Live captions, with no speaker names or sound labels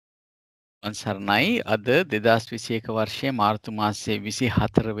සරණයි අද 2021 වර්ෂයේ මාර්තු මාසයේ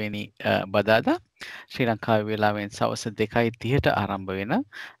 24 වෙනි බදාදා ශ්‍රී ලංකාවේ වේලාවෙන් සවස් 2:30ට ආරම්භ වෙන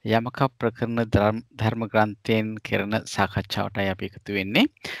යමක ප්‍රකරණ ධර්ම ග්‍රන්ථයෙන් කරන සාකච්ඡාවටයි අපි එකතු වෙන්නේ.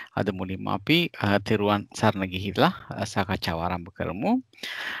 අද මුලින්ම අපි තෙරුවන් සරණ ගිහිල්ලා සාකච්ඡාව ආරම්භ කරමු.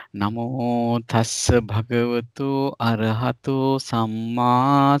 නමෝ තස්ස භගවතු අරහතු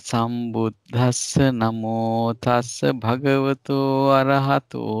සම්මා සම්බුද්දස්ස නමෝ තස්ස භගවතු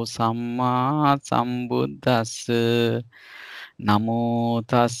අරහතු සම්මා සම්බුද්දස්ස නමෝ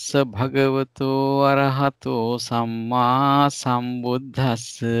තස්ස භගවතු අරහතු සම්මා සම්බුද්දස්ස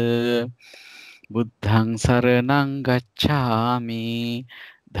බුද්ධං සරණං ගච්ඡාමි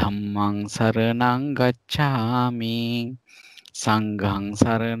ධම්මං සරණං ගච්ඡාමි සංඝං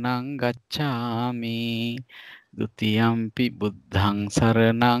සරණං ගච්ඡාමි ဒ ුතියම්පි බුද්ධං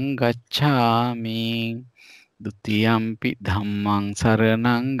සරණං ගච්ඡාමි ဒ ුතියම්පි ධම්මං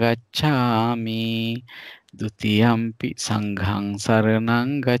සරණං ගච්ඡාමි ဒ ුතියම්පි සංඝං සරණං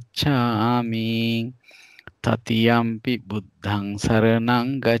ගච්ඡාමි තතියම්පි බුද්ධං සරණං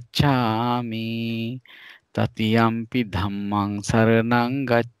ගච්ඡාමි තතියම්පි ධම්මං සරණං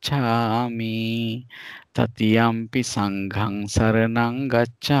ගච්ඡාමි තතියම්පි සංඝං සරණං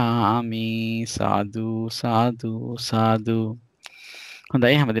ගච්ඡාමි සාදු සාදු සාදු.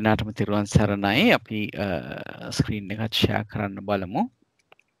 හොඳයි හැම දිනාටම තිරුවන් සරණයි. අපි ස්ක්‍රීන් එකත් ෂෙයා කරන්න බලමු.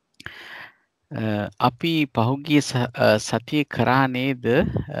 අපි පහුගිය සතියේ කරා නේද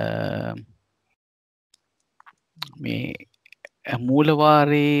මේ මූල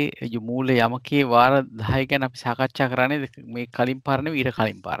වාරයේ මූල යමකේ වාර 10 ගැන අපි සාකච්ඡා කරා නේද? මේ කලින් පාර නෙවෙයි ඊට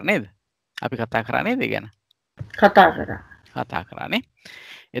කලින් පාර නේද? අපි කතා කරා නේද ගැන? කතා කරානේ.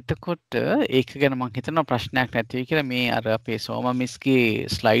 එතකොට ඒක ගැන මම හිතනවා ප්‍රශ්නයක් නැති වෙයි කියලා. මේ අර අපේ සෝම මිස්ගේ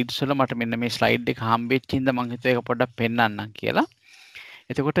ස්ලයිඩ්ස් වල මට මෙන්න මේ ස්ලයිඩ් එක හම්බෙච්ච හින්දා මම හිතුවා ඒක පොඩ්ඩක් පෙන්නන්නම් කියලා.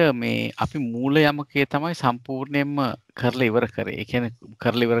 එතකොට මේ අපි මූල යමකේ තමයි සම්පූර්ණයෙන්ම කරලා ඉවර කරේ. ඒ කියන්නේ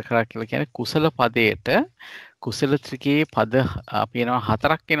කරලා ඉවර කරා කියලා කියන්නේ කුසල පදයට කුසල ත්‍රිකයේ පද අපි එනවා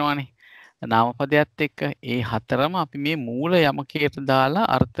 4ක් එනවානේ. නාම පදයට එක්ක ඒ 4ම අපි මේ මූල යමකයට දාලා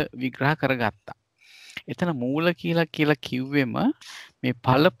අර්ථ විග්‍රහ කරගත්තා. එතන මූල කියලා කිව්වෙම මේ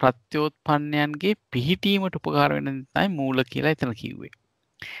ඵල ප්‍රත්‍යෝත්පන්නයන්ගේ පිහිටීමට උපකාර වෙන තමයි මූල කියලා එතන කිව්වේ.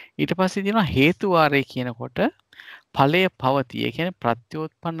 ඊට පස්සේ තියෙනවා හේතු වාරය කියනකොට ඵලය පවතී. ඒ කියන්නේ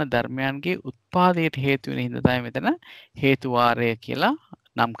ප්‍රත්‍යෝත්පන්න ධර්මයන්ගේ උත්පාදයට හේතු වෙන හින්දා තමයි මෙතන හේතු වාරය කියලා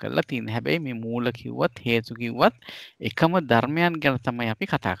නම් කරලා තියෙන්නේ. හැබැයි මේ මූල කිව්වත් හේතු කිව්වත් එකම ධර්මයන් ගැන තමයි අපි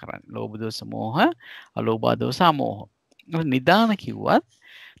කතා කරන්නේ. ලෝභ දෝෂ මෝහ, අලෝභ දෝෂ අමෝහ. නිදාන කිව්වත්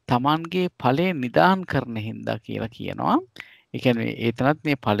තමන්ගේ ඵලය නිදාන් කරන හින්දා කියලා කියනවා. ඒ කියන්නේ ඒතනත්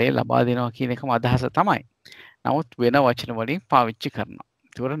මේ ඵලය ලබා දෙනවා කියන එකම අදහස තමයි. නමුත් වෙන වචන වලින් පාවිච්චි කරනවා.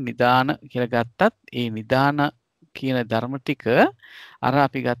 ඒතකොට නිදාන කියලා ගත්තත් ඒ නිදාන කියන ධර්ම ටික අර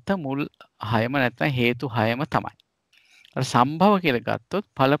අපි ගත්ත මුල් 6ම නැත්නම් හේතු 6ම තමයි. අර සම්භව කියලා ගත්තොත්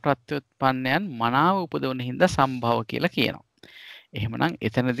ඵල ප්‍රත්‍යুৎපන්නයන් මනාව උපදවන හින්දා සම්භව කියලා කියනවා. එහෙමනම්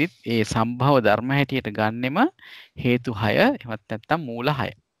එතනදිත් ඒ සම්භව ධර්ම හැටියට ගන්නෙම හේතු 6 එහෙමත් නැත්නම් මූල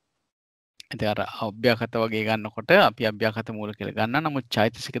 6. ඉතින් අර අභ්‍යාගත වගේ ගන්නකොට අපි අභ්‍යාගත මූල කියලා ගන්නවා. නමුත්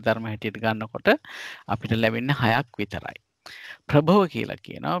චෛතසික ධර්ම හැටියට ගන්නකොට අපිට ලැබෙන්නේ 6ක් විතරයි. ප්‍රභව කියලා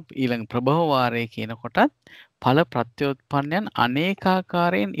කියනවා. ඊළඟ ප්‍රභව වාරය කියනකොටත් ඵල ප්‍රත්‍යෝත්පන්නයන්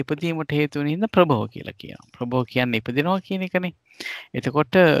අනේකාකාරයෙන් ඉපදීමට හේතු වෙන හින්දා ප්‍රභව කියලා කියනවා. ප්‍රභව කියන්නේ ඉපදිනවා කියන එකනේ.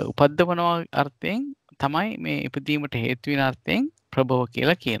 එතකොට උපද්දවනවා අර්ථයෙන් තමයි මේ ඉපදීමට හේතු වෙන අර්ථයෙන් ප්‍රභව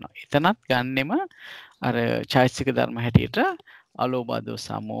කියලා කියනවා. එතනත් ගන්නෙම අර චෛතසික ධර්ම හැටියට අලෝභ දෝස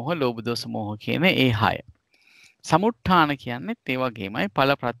මෝහ, ලෝභ දෝස මෝහ කියන ඒ 6. සමුත්ථාන කියන්නේත් ඒ වගේමයි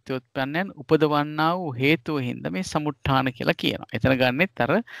ඵල ප්‍රත්‍යෝත්පන්නයන් උපදවන්නා වූ හේතුව හින්දා මේ සමුත්ථාන කියලා කියනවා. එතන ගන්නෙත්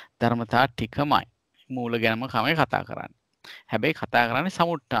අර ධර්මතා ටිකමයි. මූල ගැනම තමයි කතා කරන්නේ. හැබැයි කතා කරන්නේ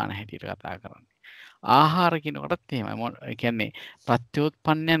සමුත්ථාන හැටියට කතා කරන්නේ. ආහාර කියනකොටත් එහෙමයි. ඒ කියන්නේ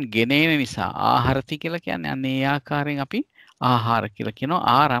ප්‍රත්‍යෝත්පන්නයන් ගෙනෙන නිසා ආහාරති කියලා කියන්නේ අන්න ඒ ආකාරයෙන් අපි ආහාර කියලා කියනවා.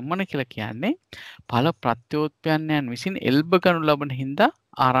 ආරම්මන කියලා කියන්නේ ඵල ප්‍රත්‍යෝත්පන්නයන් විසින් එල්බ ගනු ලබන හින්දා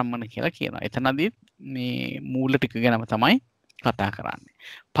ආරම්මන කියලා කියනවා. එතනදී මේ මූල ටික ගැනම තමයි කතා කරන්නේ.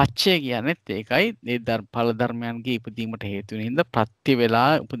 පච්චය කියන්නේත් ඒකයි. ඒ ඵල ධර්මයන්ගේ ඉපදීමට හේතු වෙන හින්දා ප්‍රත්‍ය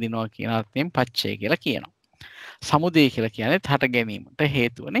වෙලා උපදිනවා කියන අර්ථයෙන් පච්චය කියලා කියනවා. සමුදය කියලා කියන්නේ හට ගැනීමට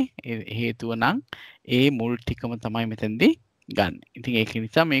හේතුවනේ. හේතුව නම් ඒ මුල් ටිකම තමයි මෙතෙන්දී ගන්න. ඉතින් ඒක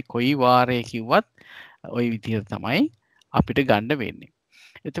නිසා මේ කොයි වාරයේ කිව්වත් ওই විදිහට තමයි අපිට ගන්න වෙන්නේ.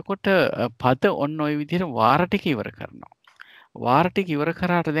 එතකොට පද ඔන්න ওই විදිහට වාර ටික ඉවර කරනවා. වාර ටික ඉවර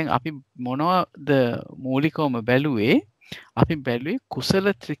කරාට දැන් අපි මොනවද මූලිකවම බැලුවේ? අපි බැලුවේ කුසල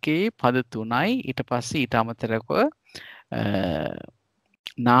ත්‍රිකයේ පද 3යි ඊට පස්සේ ඊට අමතරව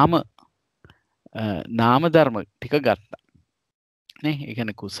නාම ධර්ම ටික ගත්තා. නේ. ඒ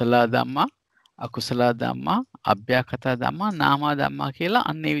කියන්නේ කුසල ධම්මා, අකුසල ධම්මා, අභ්‍යාකත ධම්මා, නාම ධම්මා කියලා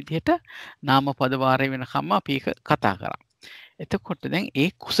අන්න ඒ විදිහට නාමපද වාරය වෙනකම්ම අපි ඒක කතා කරා. එතකොට දැන් ඒ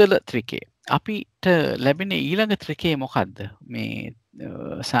කුසල ත්‍රිකය අපිට ලැබෙන ඊළඟ ත්‍රිකය මොකද්ද? මේ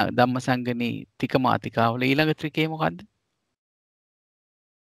ධම්මසංගණී තික මාතිකාවල ඊළඟ ත්‍රිකය මොකද්ද?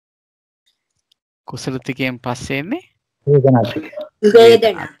 කුසල ත්‍රිකයෙන් පස්සේ එන්නේ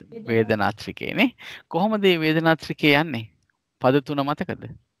වේදනා ත්‍රිකයනේ. කොහොමද මේ වේදනා ත්‍රිකය යන්නේ? පද තුන මතකද?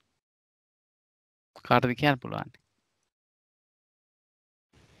 කාටද කියන්න පුළුවන්?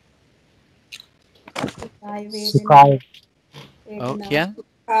 සුඛාය ඔව් කියන්න.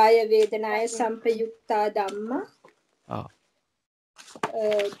 කාය වේදනාය සංපයුක්තා ධම්මා.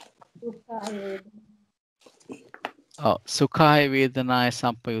 ඔව්. සුඛාය වේදනාය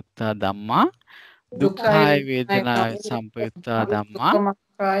සංපයුක්තා ධම්මා, දුක්ඛාය වේදනාය සංපයුක්තා ධම්මා,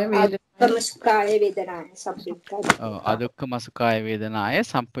 සුඛාය වේදනාය සංපයුක්තා ධම්මා. අදුක්ඛම සුඛාය වේදනාය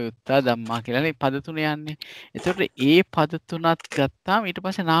සංපයුක්තා ධම්මා කියලා මේ පද තුන යන්නේ. එතකොට ඒ පද තුනත් ගත්තාම ඊට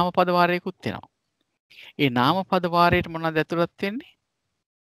පස්සේ නාම පද වාරයකුත් එනවා. ඒ නාම පද වාරයට මොනවද ඇතුළත් වෙන්නේ?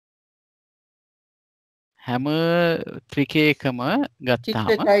 හැම ත්‍රිකේකම ගත්තාම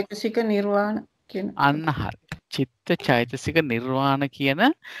චිත්ත චෛතසික නිර්වාණ කියන අන්න හරි. චිත්ත චෛතසික නිර්වාණ කියන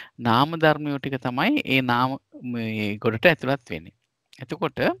නාම ධර්මයෝ ටික තමයි ඒ නාම මේ ගොඩට ඇතුළත් වෙන්නේ.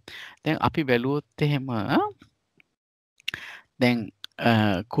 එතකොට දැන් අපි බැලුවොත් එහෙම දැන්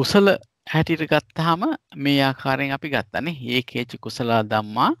කුසල හැටියට ගත්තාම මේ ආකාරයෙන් අපි ගත්තානේ. ඒකේච කුසල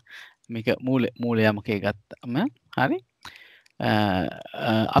ධම්මා මේක මූල යමකේ ගත්තම හරි.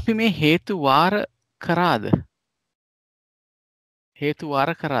 අපි මේ හේතු වාර කරාද? හේතු වාර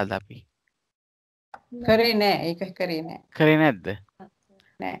කරාද අපි? කරේ නෑ. ඒක කරේ නෑ. කරේ නැද්ද?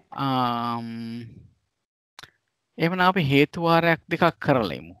 නෑ. එහෙනම් අපි හේතු වාරයක් දෙකක්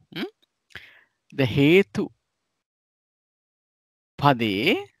කරලා ඉමු. ද හේතු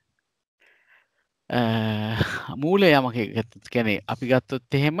පදේ මූල යමකේ කියන්නේ අපි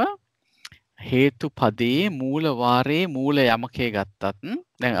ගත්තොත් එහෙම හේතු පදේ මූල වාරයේ මූල යමකේ ගත්තත්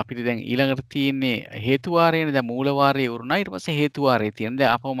දැන් අපිට දැන් ඊළඟට තියෙන්නේ හේතු වාරයේනේ. දැන් මූල වාරයේ උරුණා ඊට පස්සේ හේතු වාරයේ තියෙන.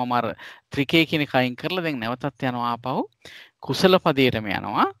 දැන් ආපහු මම අර ත්‍රිකේ කියන කයින් කරලා දැන් නැවතත් යනවා ආපහු කුසල පදයටම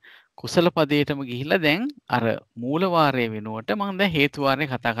යනවා. කුසල පදයටම ගිහිල්ලා දැන් අර මූල වාරයේ වෙනුවට මම දැන් හේතු වාරේ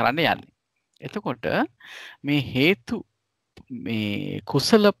කතා කරන්න යන්නේ. එතකොට මේ හේතු මේ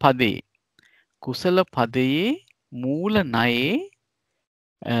කුසල පදයේ මූල ණයේ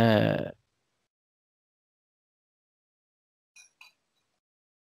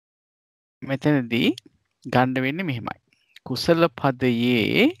මෙතනදී ගන්න වෙන්නේ මෙහෙමයි. කුසල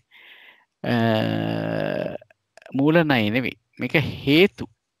පදයේ මූල ණය නෙවෙයි. මේක හේතු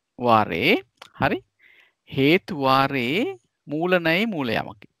වාරේ හරි. හේතු වාරේ මූල ණයේ මූල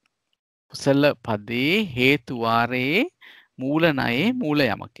යමකේ. කුසල පදේ හේතු වාරේ මූල ණයේ මූල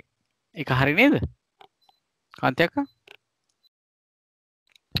යමකේ. ඒක හරි නේද? කාන්ති අක්කා?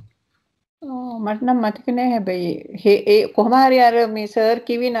 මට නම් මතක නෑ. හැබැයි ඒ කොහොම හරි අර මේ සර්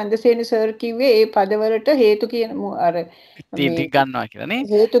කිව්වේ නන්දසේන සර් කිව්වේ ඒ පදවලට හේතු කියන අර ටික ගන්නවා කියලා නේ.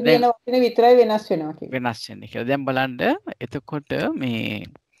 හේතු කියන වචනේ විතරයි වෙනස් වෙනවා කියලා. වෙනස් වෙන්නේ කියලා. දැන් බලන්න එතකොට මේ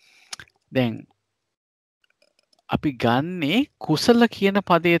දැන් අපි ගන්නේ කුසල කියන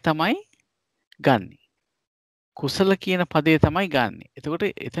පදේ තමයි ගන්නෙ. කුසල කියන පදේ තමයි ගන්නෙ. එතකොට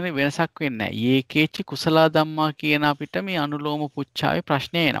එතන වෙනසක් වෙන්නේ නැහැ. ඒකේචි කුසලා ධම්මා කියන අපිට මේ අනුලෝම පුච්චාවේ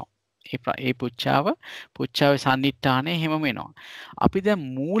ප්‍රශ්නේ එනවා. ඒ පුච්චාවේ සම්නිට්ඨානේ එහෙමම එනවා. අපි දැන්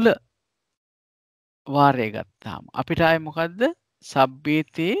මූල වාරය ගත්තාම අපිට ආයේ මොකද්ද?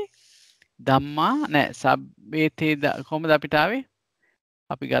 සබ්බේතේ ධම්මා නෑ සබ්බේතේ කොහොමද අපිට ආවේ?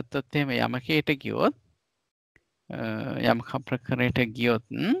 අපි ගත්තොත් එහෙම යමකේට ගියොත් යමක ප්‍රකරණයට ගියොත්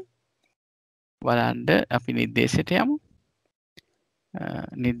බලන්න අපි නිर्देशයට යමු.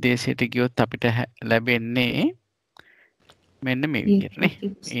 නිर्देशයට ගියොත් අපිට ලැබෙන්නේ මෙන්න මේ විදිහට නේ.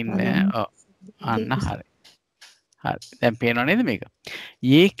 ඉන්න අන්න හරි. හරි. දැන් පේනව නේද මේක?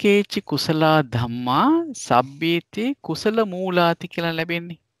 යේකේච කුසලා ධම්මා සබ්බේතේ කුසල මූලාති කියලා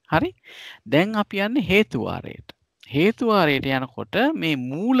ලැබෙන්නේ. හරි. දැන් අපි යන්නේ හේතු වාරයට. හේතු වාරයට යනකොට මේ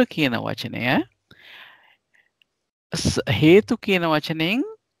මූල කියන වචනය හේතු කියන වචනයෙන්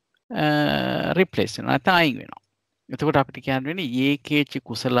රිප්ලේස් වෙනවා. නැත්නම් අයින් වෙනවා. එතකොට අපිට කියන්න වෙන්නේ යේකේච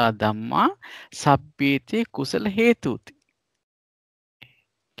කුසලා ධම්මා සබ්බේතේ කුසල හේතුති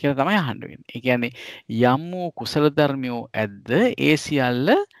කියලා තමයි අහන්න වෙන්නේ. ඒ කියන්නේ යම් වූ කුසල ධර්මයෝ ඇද්ද ඒ සියල්ල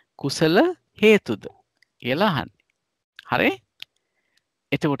කුසල හේතුද කියලා අහන්නේ. හරි?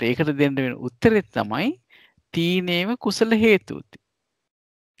 එතකොට ඒකට දෙන්න වෙන උත්තරේ තමයි තීනේව කුසල හේතුති.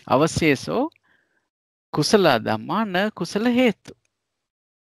 අවශේෂෝ කුසල ධම්මා න කුසල හේතු.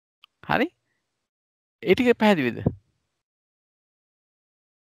 හරි? ඒ ටික පැහැදිලිද?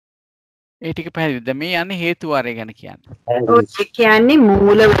 ඒ ටික පැහැදිලිද? මේ යන්නේ හේතු වාරය ගැන කියන්නේ. ඔය කියන්නේ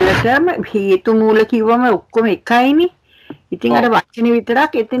මූලවලටම හේතු මූල කිව්වම ඔක්කොම එකයිනේ. ඉතින් අර වචනේ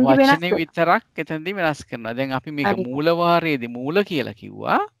විතරක් එතෙන්දි වෙනස් වචනේ විතරක් එතනදී වෙනස් කරනවා. දැන් අපි මේක මූල වාරයේදී මූල කියලා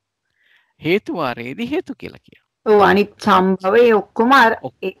කිව්වා. හේතු වාරයේදී හේතු කියලා කියනවා. ඔව් අනිත් සම්භවයේ ඔක්කොම අර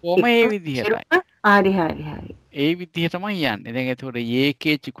ඔක්කොම ඒ විදිහටයි. හරි. ඒ විදිහටමයි යන්නේ. දැන් එතකොට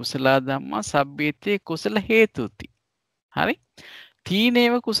යේකේච කුසලා ධම්මා සබ්බේතේ කුසල හේතුති. හරි?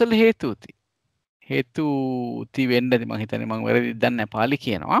 තීනේව කුසල හේතුති. හේතුති වෙන්නද මම හිතන්නේ මම වැරදි දන්නේ නැහැ පාලි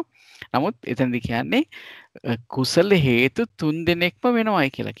කියනවා. නමුත් එතනදි කියන්නේ කුසල හේතු 3 දෙනෙක්ම වෙනවයි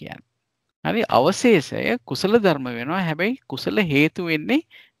කියලා කියන්නේ. හරි අවශේෂය කුසල ධර්ම වෙනවා. හැබැයි කුසල හේතු වෙන්නේ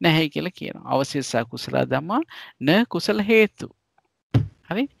නැහැ කියලා කියනවා. අවශේෂ කුසල ධම්මා න කුසල හේතු.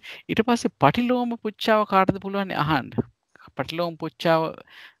 හරි ඊට පස්සේ පටිලෝම පුච්චාව කාටද පුළුවන් අහන්න. පටිලෝම පුච්චාව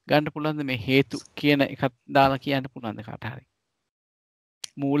ගන්න පුළුවන්ද මේ හේතු කියන එකක් දාලා කියන්න පුළුවන්ද කාට හරි?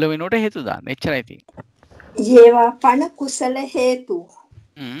 මූල වෙනකොට හේතු දාන්න. එච්චරයි තියෙන්නේ. ඒවා පන කුසල හේතු.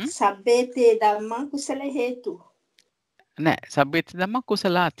 සබ්බේතේ ධම්මා කුසල හේතු. නෑ සබ්බේතේ ධම්මා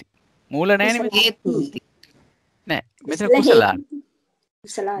කුසලාති. මූල නෑනේ මෙතන. හේතුති. නෑ මෙතන කුසලාති.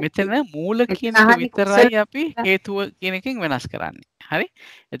 මෙතන මූල කියන එක විතරයි අපි හේතුව කියන එකෙන් වෙනස් කරන්නේ. හරි?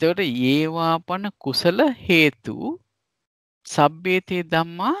 එතකොට යේවාපන කුසල හේතු සබ්බේතේ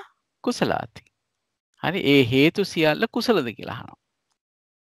ධම්මා කුසලාති. හරි? ඒ හේතු සියල්ල කුසලද කියලා අහනවා.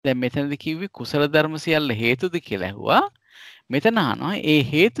 දැන් මෙතනදී කිව්වේ කුසල ධර්ම සියල්ල හේතුද කියලා ඇහුවා. මෙතන අහනවා ඒ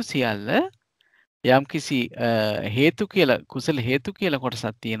හේතු සියල්ල යම්කිසි හේතු කියලා කුසල හේතු කියලා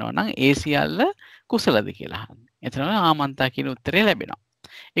කොටසක් තියෙනවා නම් ඒ සියල්ල කුසලද කියලා අහන්නේ. එතන ආමන්තා කියන උත්තරය ලැබෙනවා.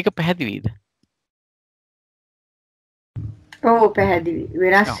 ඒක පැහැදිලිද? ඔව් පැහැදිලි.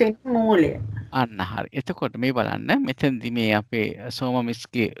 වෙනස් වෙන්නේ මූලය. අන්න හරි. එතකොට මේ බලන්න මෙතනදී මේ අපේ සෝම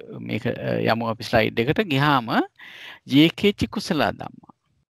මිස්ගේ මේක යමු අපි ස්ලයිඩ් එකට ගියාම ජේකේචි කුසල ධම්මා.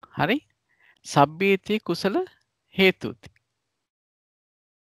 හරි? සබ්බේතේ කුසල හේතුති.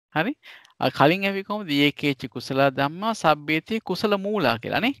 හරි? කලින් අපි කොහොමද ජේකේචි කුසල ධම්මා සබ්බේතේ කුසල මූලා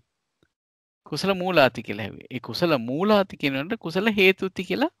කියලා නේ? කුසල මූලාති කියලා හැව්වේ. ඒ කුසල මූලාති කියනකොට කුසල හේතුති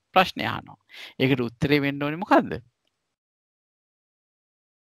කියලා ප්‍රශ්නය අහනවා. ඒකට උත්තරේ වෙන්න ඕනේ මොකද්ද?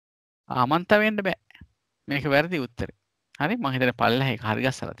 ආමන්ත වෙන්න බෑ. මේක වැරදි උත්තරේ. හරි? මම හිතන්නේ පල්ලෙහා ඒක හරි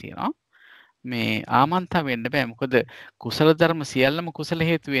ගස්සලා තියෙනවා. මේ ආමන්ත වෙන්න බෑ. මොකද කුසල ධර්ම සියල්ලම කුසල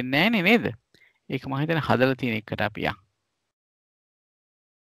හේතු වෙන්නේ නැහනේ නේද? ඒක මම හිතන්නේ හදලා තියෙන එකට අපි යන්.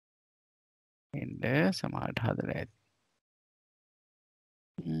 එන්න සමාඩ හදලා ඇති.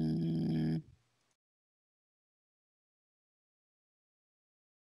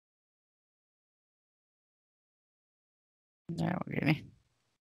 නෑ වගේනේ.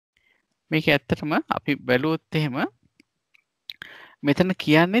 මේක ඇත්තටම අපි බැලුවොත් එහෙම මෙතන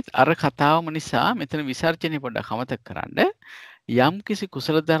කියන්නේත් අර කතාවම නිසා මෙතන විසර්ජනය පොඩ්ඩක් අමතක කරන්න. යම් කිසි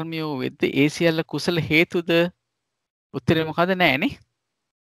කුසල ධර්මියෝ වෙද්දී ඒ සියල්ල කුසල හේතුද? උත්තරේ මොකද නෑනේ.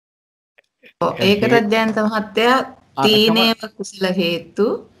 ඒකටත් ජයන්ත මහත්තයා තීනේව කුසල හේතු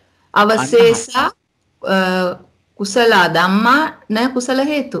අවශේෂ කුසල ධම්මා න කුසල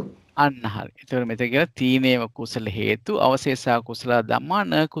හේතු. අන්න හරි. ඒතකොට මෙතන කියන තීනේව කුසල හේතු අවශේෂ කුසල ධම්මා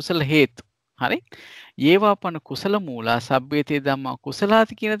න කුසල හේතු. හරි? යේවාපන කුසල මූලා සබ්බේතේ ධම්මා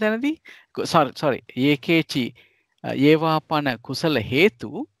කුසලාති කියන තැනදී sorry යේකේචි යේවාපන කුසල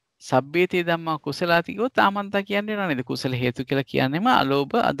හේතු සබ්බේතේ ධම්මා කුසලාති කිව්වොත් ආමන්තා කියන්නේ නේද? කුසල හේතු කියලා කියන්නේම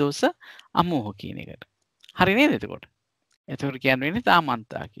අලෝභ අදෝස අමෝහ කියන එකට. හරි නේද එතකොට? එතකොට කියන්නේ වෙන්නේ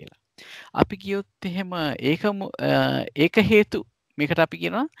තාමන්තා කියලා. අපි කියොත් එහෙම ඒක හේතු මේකට අපි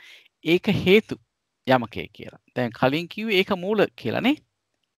කියනවා ඒක හේතු යමකේ කියලා. දැන් කලින් කිව්වේ ඒක මූල කියලා නේ.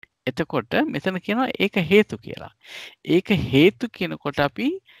 එතකොට මෙතන කියනවා ඒක හේතු කියලා. ඒක හේතු කියනකොට අපි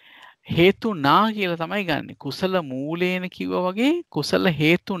හේතු නා කියලා තමයි ගන්නෙ. කුසල මූලේන කිව්වා වගේ කුසල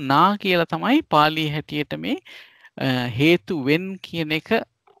හේතු නා කියලා තමයි පාලි හැටියට මේ හේතු වෙන් කියන එක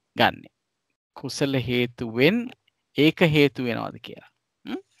ගන්නෙ. කුසල හේතු වෙන් ඒක හේතු වෙනවද කියලා.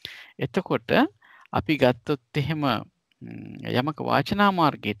 එතකොට අපි ගත්තොත් එහෙම යමක වාචනා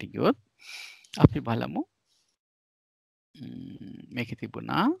මාර්ගයට ගියොත් අපි බලමු මේකේ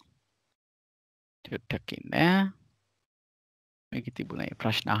තිබුණා ටිකක් ඉන්න මේකේ තිබුණා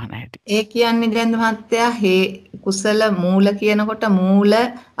ප්‍රශ්න අහන හැටි. ඒ කියන්නේ ජයන්ත මහත්තයා කුසල මූල කියනකොට මූල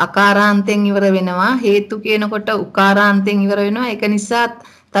අකාරාන්තයෙන් ඉවර වෙනවා. හේතු කියනකොට උකාරාන්තයෙන් ඉවර වෙනවා. ඒක නිසා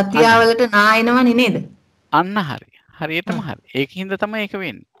තතියාවලට නායනවනේ නේද? අන්න හරි. හරියටම හරි. ඒකින්ද තමයි ඒක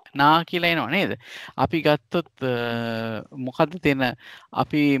වෙන්නේ. නා කියලා එනවා නේද? අපි ගත්තොත් මොකද්ද තියෙන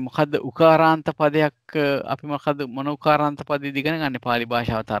අපි මොකද්ද උකාරාන්ත පදයක් අපි මොකද්ද මොන උකාරාන්ත පදෙද ඉගෙන ගන්න පාලි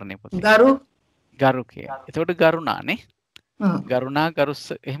භාෂාව තරණේ පොතේ? ගරු කිය. එතකොට ගරුණානේ. ගරුණා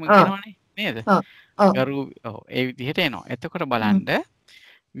ගරුස්ස එහෙම කියනවනේ නේද? ගරු ඒ විදිහට එනවා. එතකොට බලන්න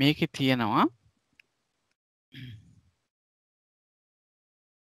මේකේ තියෙනවා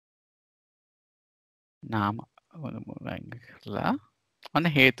නාම කරලා අන්න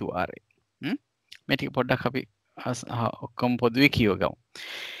හේතු වාරය. මේ ටික පොඩ්ඩක් අපි ඔක්කොම පොදුවේ කියවගමු.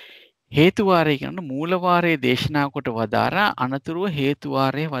 හේතු වාරය කියන්නේ මූල වාරයේ දේශනා කොට වදාරා අනතුරුව හේතු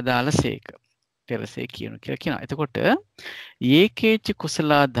වාරයේ වදාළසේක. පෙරසේ කියනු කියලා කියනවා. එතකොට ඒකේච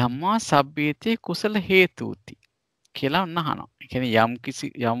කුසල ධම්මා සබ්බේතේ කුසල හේතුති කියලා අහනවා. ඒ කියන්නේ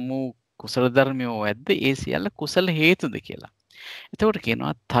යම් වූ කුසල ධර්මයෝ ඇද්ද ඒ සියල්ල කුසල හේතුද කියලා. එතකොට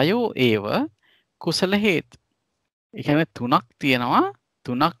කියනවා තයෝ ඒව කුසල හේතු. ඒ කියන්නේ තුනක් තියෙනවා.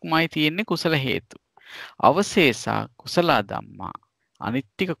 තුනක්මයි තියෙන්නේ කුසල හේතු. අවශේෂා කුසල ධම්මා. අනිත්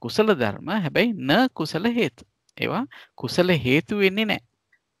ටික කුසල ධර්ම හැබැයි න කුසල හේතු. ඒවා කුසල හේතු වෙන්නේ නැහැ.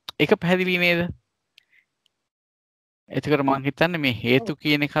 ඒක පැහැදිලි නේද? එතකොට මම හිතන්නේ මේ හේතු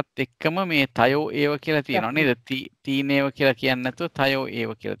කියන එකත් එක්කම මේ තයෝ ඒව කියලා තියෙනවා නේද? තීනේව කියලා කියන්නේ නැතුව තයෝ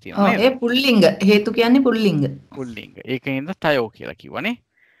ඒව කියලා තියෙනවා නේද? ඒ පුල්ලිංග. හේතු කියන්නේ පුල්ලිංග. පුල්ලිංග. ඒකින්ද තයෝ කියලා කිව්වනේ.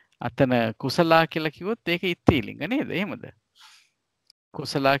 අතන කුසලා කියලා කිව්වොත් ඒක ඉත්තිලිංග නේද? එහෙමද?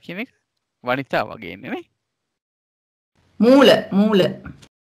 කුසලා කියන එක වනිතා වගේ ඉන්නේ නේ. මූල.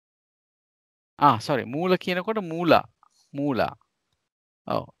 sorry මූල කියනකොට මූලා.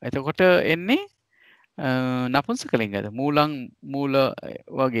 ඔව්. එතකොට එන්නේ නපුංසකලිංගද? මූල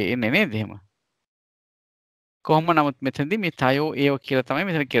වගේ එන්නේ නේද එහෙම? කොහොම නමුත් මෙතනදී මේ තයෝ ඒව කියලා තමයි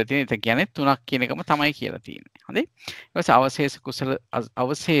මෙතන කියලා තියෙන්නේ. ඒ කියන්නේ තුනක් කියන එකම තමයි කියලා තියෙන්නේ. හරි? ඊට පස්සේ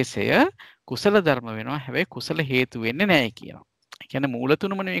අවශේෂය කුසල ධර්ම වෙනවා. හැබැයි කුසල හේතු වෙන්නේ නැහැ කියනවා. ඒ කියන්නේ මූල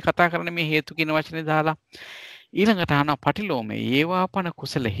තුනම නෙමෙයි කතා කරන්නේ මේ හේතු කියන වචනේ දාලා. ඊළඟට අහනවා පටිලෝමේ ඒවාපන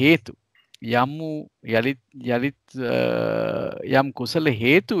කුසල හේතු යලිත් යම් කුසල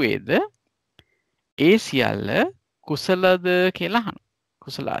හේතු වේද ඒ සියල්ල කුසලද කියලා අහනවා.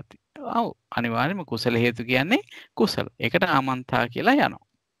 කුසලාති. ඔව් අනිවාර්යයෙන්ම කුසල හේතු කියන්නේ කුසල. ඒකට ආමන්තා කියලා යනවා.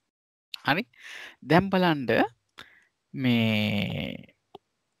 හරි? දැන් බලන්න මේ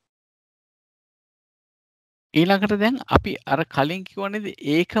ඊළඟට දැන් අපි අර කලින් කිව්වනේද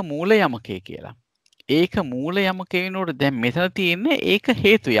ඒක මූල යමකේ කියලා. ඒක මූල යමකේ වෙනකොට දැන් මෙතන තියෙන්නේ ඒක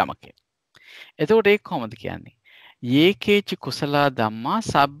හේතු යමකේ. එතකොට ඒක කොහොමද කියන්නේ? යේකේච කුසලා ධම්මා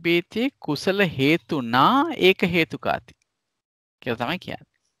සබ්බේතේ කුසල හේතුනා ඒක හේතුකාති කියලා තමයි කියන්නේ.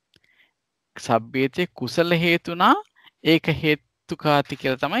 සබ්බේතේ කුසල හේතුනා ඒක හේතුකාති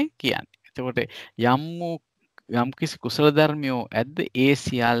කියලා තමයි කියන්නේ. එතකොට යම් කිසි කුසල ධර්මයෝ ඇද්ද ඒ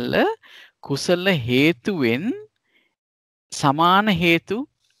සියල්ල කුසල හේතුවෙන් සමාන හේතු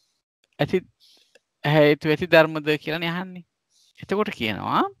ඇති ධර්මද කියලානේ අහන්නේ. එතකොට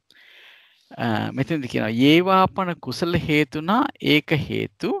කියනවා මෙතනදී කියනවා යේවාපන කුසල හේතුනා ඒක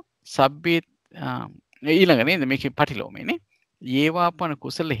හේතු සබ්බේ ඊළඟ නේද මේකේ පටිලෝමේනේ. යේවාපන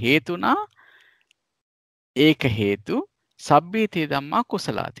කුසල හේතුනා ඒක හේතු සබ්බේතේ ධම්මා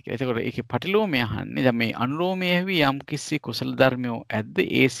කුසලාති කියලා. එතකොට ඒකේ පටිලෝමය අහන්නේ දැන් මේ අනුලෝමය ඇවි යම් කිසි කුසල ධර්මයෝ ඇද්ද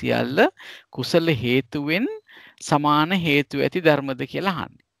ඒ සියල්ල කුසල හේතුවෙන් සමාන හේතු ඇති ධර්මද කියලා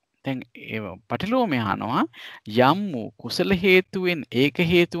අහන්නේ. දැන් ඒ පටිලෝමය අහනවා යම් වූ කුසල හේතුවෙන් ඒක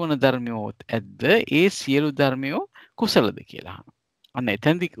හේතු වන ධර්මයෝ ඇද්ද ඒ සියලු ධර්මයෝ කුසලද කියලා අහනවා. අන්න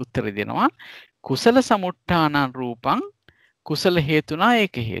එතෙන්දි උත්තර දෙනවා කුසල සමුට්ඨාන රූපං කුසල හේතුනා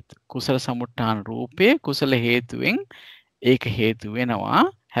ඒක හේතු. කුසල සමුට්ඨාන රූපේ කුසල හේතුවෙන් ඒක හේතු වෙනවා.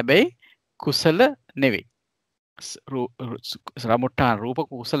 හැබැයි කුසල නෙවෙයි. සමුට්ඨාන රූප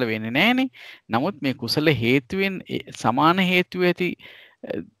කුසල වෙන්නේ නැහනේ. නමුත් මේ කුසල හේතුවෙන් සමාන හේතු ඇති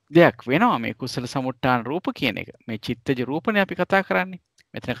දෙයක් වෙනවා මේ කුසල සමුට්ඨාන රූප කියන එක. මේ චිත්තජ රූපනේ අපි කතා කරන්නේ.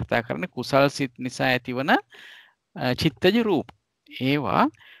 මෙතන කතා කරන්නේ කුසල් සිත් නිසා ඇතිවන චිත්තජ රූප. ඒවා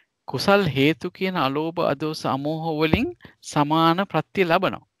කුසල් හේතු කියන අලෝභ අදෝස අමෝහ වලින් සමාන ප්‍රත්‍ය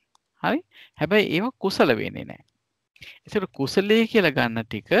ලබනවා. හරි? හැබැයි ඒවා කුසල වෙන්නේ නැහැ. ඒතර කුසලයේ කියලා ගන්න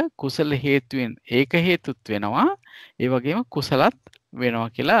ටික කුසල හේතුවෙන් ඒක හේතුත් වෙනවා. ඒ වගේම කුසලත් වෙනවා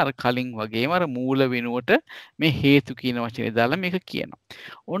කියලා අර කලින් වගේම අර මූල වෙනුවට මේ හේතු කියන වචනේ දාලා මේක කියනවා.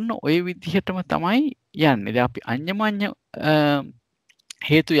 ඔන්න ওই විදිහටම තමයි යන්නේ. දැන් අපි අඤ්ඤමඤ්ඤ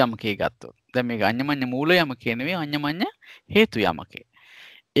හේතු යමකේ ගත්තොත්. දැන් මේක අඤ්ඤමඤ්ඤ මූල යමකේ නෙවෙයි අඤ්ඤමඤ්ඤ හේතු යමකේ.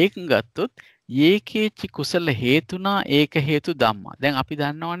 ඒක ගත්තොත් ඒකේචි කුසල හේතුනා ඒක හේතු ධම්මා. දැන් අපි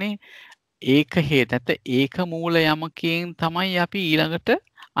දන්නවනේ ඒක හේත නැත්නම් ඒක මූල යමකෙන් තමයි අපි ඊළඟට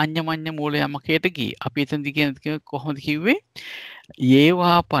අඤ්ඤමඤ්ඤ මූල යමකයට ගියේ. අපි එතනදි කියන්නේ කොහොමද කිව්වේ?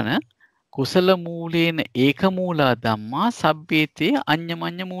 යේවාපන කුසල මූලේන ඒක මූලා ධම්මා සබ්බේතේ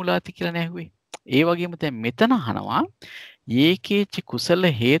අඤ්ඤමඤ්ඤ මූලාති කියලා නැහුවේ. ඒ වගේම දැන් මෙතන අහනවා ඒකේච කුසල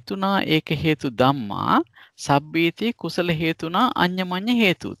හේතුනා ඒක හේතු ධම්මා සබ්බේතේ කුසල හේතුනා අඤ්ඤමඤ්ඤ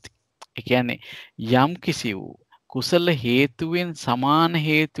හේතුති. ඒ කියන්නේ යම් කිසි වූ කුසල හේතුවෙන් සමාන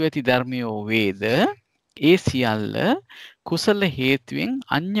හේතු ඇති ධර්මයෝ වේද ඒ සියල්ල කුසල හේතුවෙන්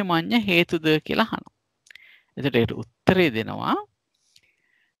අඤ්ඤමඤ්ඤ හේතුද කියලා අහනවා. එතකොට ඒකට උත්තරේ දෙනවා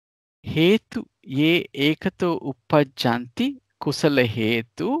හේතු යේ ඒකතෝ uppajjanti කුසල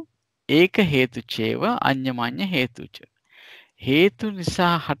හේතු ඒක හේතුචේව අඤ්ඤමඤ්ඤ හේතුච. හේතු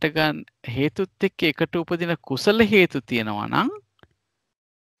නිසා හටගන්න හේතුත් එක්ක එකට උපදින කුසල හේතු තියෙනවා නම්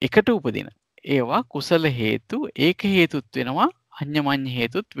එකට උපදින ඒවා කුසල හේතු ඒක හේතුත් වෙනවා අඤ්ඤමඤ්ඤ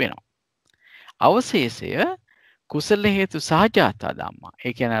හේතුත් වෙනවා. අවශේෂය කුසල හේතු සහජාතා ධම්මා.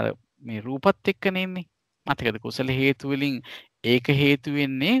 ඒ කියන්නේ අර මේ රූපත් එක්කනේ ඉන්නේ. මතකද කුසල හේතු වලින් ඒක හේතු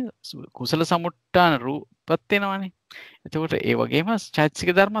වෙන්නේ කුසල සමුට්ඨාන රූපත් වෙනවනේ. එතකොට ඒ වගේම චෛතසික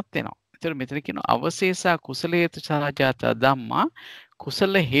ධර්මත් වෙනවා. එතකොට මෙතන කියනවා අවශේෂා කුසල හේතු සහජාතා ධම්මා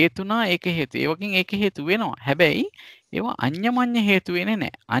කුසල හේතුනා ඒක හේතු. ඒ වගේම ඒක හේතු වෙනවා. හැබැයි ඒවා අඤ්ඤමඤ්ඤ හේතු වෙන්නේ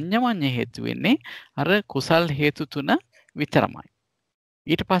නැහැ. අඤ්ඤමඤ්ඤ හේතු වෙන්නේ අර කුසල් හේතු තුන විතරමයි.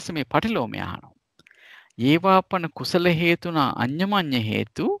 ඊට පස්සේ මේ පටිලෝමය අහනවා. ඒවාපන කුසල හේතුනා අඤ්ඤමඤ්ඤ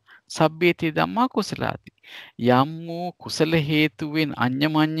හේතු සබ්බේති ධම්මා කුසලාති. යම් වූ කුසල හේතුවෙන්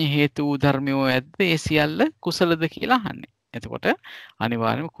අඤ්ඤමඤ්ඤ හේතු වූ ධර්මයෝ ඇද්ද ඒ සියල්ල කුසලද කියලා අහන්නේ. එතකොට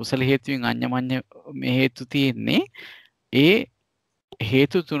අනිවාර්යයෙන්ම කුසල හේතුවෙන් අඤ්ඤමඤ්ඤ හේතු තියෙන්නේ ඒ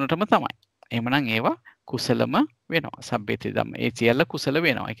හේතු තුනටම තමයි. එහෙමනම් ඒවා කුසලම වෙනවා. සබ්බේති ධම්ම. ඒ සියල්ල කුසල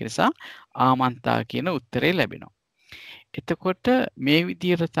වෙනවා. ඒක නිසා ආමන්තා කියන උත්තරේ ලැබෙනවා. එතකොට මේ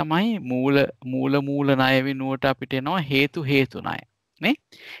විදිහට තමයි මූල ණය වෙනුවට අපිට එනවා හේතු ණය නේ.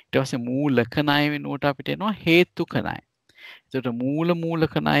 ඊට පස්සේ මූලක ණය වෙනුවට අපිට එනවා හේතුක ණය. එතකොට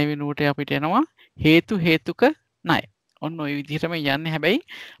මූලක ණය වෙනුවට අපිට එනවා හේතුක ණය. ඔන්න ඔය විදිහටම යන්නේ. හැබැයි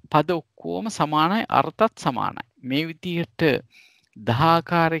පද ඔක්කොම සමානයි, අර්ථත් සමානයි. මේ විදිහට 10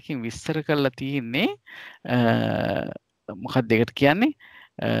 ආකාරයකින් විස්තර කරලා තියෙන්නේ මොකක්ද ඒකට කියන්නේ?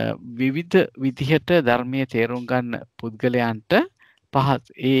 විවිධ විදිහට ධර්මයේ තේරුම් ගන්න පුද්ගලයන්ට පහත්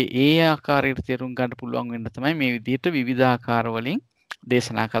ඒ ආකාරයට තේරුම් ගන්න පුළුවන් වෙන්න තමයි මේ විදිහට විවිධ ආකාර වලින්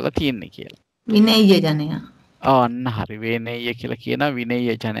දේශනා කරලා තියෙන්නේ කියලා. විනය්‍ය ජනයා. අන්න හරි. විනය්‍ය කියලා කියනවා,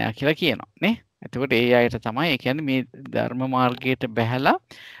 විනය්‍ය ජනයා කියලා කියනවා නේ. එතකොට ඒ අයට තමයි ඒ කියන්නේ මේ ධර්ම මාර්ගයට බැහැලා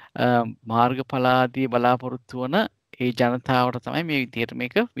මාර්ගඵල ආදී බලාපොරොත්තු වන ඒ ජනතාවට තමයි මේ විදිහට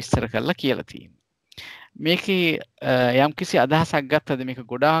මේක විස්තර කරලා කියලා තියෙන්නේ. මේකේ යම් කිසි අදහසක් ගත්තද මේක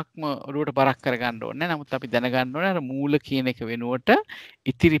ගොඩාක්ම ඔළුවට බරක් කරගන්න ඕනේ. නමුත් අපි දැනගන්න ඕනේ අර මූල කියන එක වෙනුවට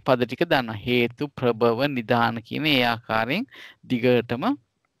ඉතිරි පද ටික දාන්න. හේතු ප්‍රභව නිදාන කියන ඒ ආකාරයෙන් දිගටම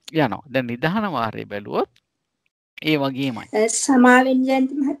යනවා. දැන් නිදාන වාරය බැලුවොත් ඒ වගේමයි. සමාවෙන්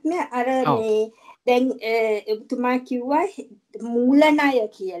ජයන්ත මහත්මයා අර මේ දැන් ඔබතුමා කිව්වා මූල ණය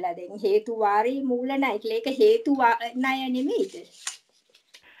කියලා. දැන් හේතු වාරේ මූල ණය කියලා. ඒක හේතු ණය නෙමෙයිද?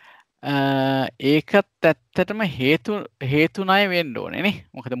 ඒකත් ඇත්තටම හේතු ණය වෙන්න ඕනේ නේ.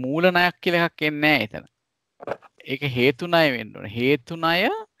 මොකද මූල ණයක් කියලා එකක් එන්නේ නැහැ එතන. ඒක හේතු ණය වෙන්න ඕනේ. හේතු ණය,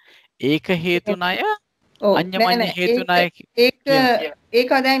 ඒක හේතු ණය, අඤ්ඤමඤ්ඤ හේතු ණය. ඒක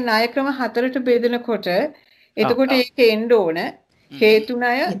දැන් ණය ක්‍රම 4ට බෙදනකොට එතකොට ඒක එන්න ඕන හේතු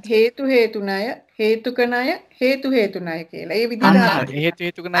ණය, හේතු ණය, හේතුක ණය, හේතු ණය කියලා. ඒ විදිහට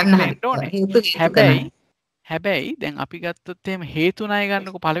හේතුක ණය කියලා එන්න ඕනේ. හැබැයි දැන් අපි ගත්තොත් එහෙම හේතු ණය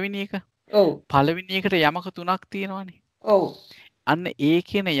ගන්නකො පළවෙනි එක. ඔව්. පළවෙනි එකට යමක තුනක් තියෙනවානේ. ඔව්. අන්න ඒ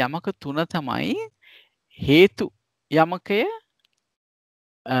කියන යමක තුන තමයි හේතු යමකය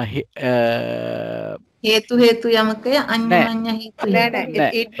හේතු යමකය අඤ්ඤමඤ්ඤ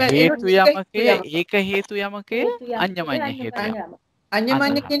හේතු හේතු යමකය ඒක හේතු යමකය අඤ්ඤමඤ්ඤ හේතු යමකය.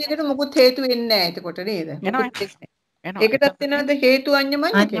 අඤ්ඤමඤ්ඤ කියන එකට මොකුත් හේතු වෙන්නේ නැහැ එතකොට නේද? ඒකටත් වෙනවද හේතු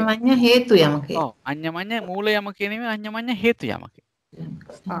අඤ්ඤමඤ්ඤ කියලා? අඤ්ඤමඤ්ඤ හේතු යමකය. ඔව් අඤ්ඤමඤ්ඤ මූල යමකය නෙමෙයි අඤ්ඤමඤ්ඤ හේතු යමකය.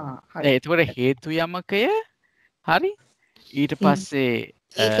 හරි. එතකොට හේතු යමකය හරි ඊට පස්සේ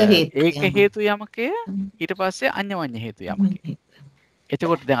ඒක හේතු යමකය ඊට පස්සේ අඤ්ඤමඤ්ඤ හේතු යමකය.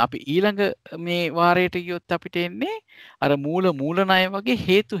 එතකොට දැන් අපි ඊළඟ මේ වාරයට ගියොත් අපිට එන්නේ අර මූල ණය වගේ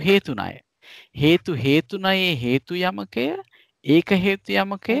හේතු ණය. හේතු ණයේ හේතු යමකය, ඒක හේතු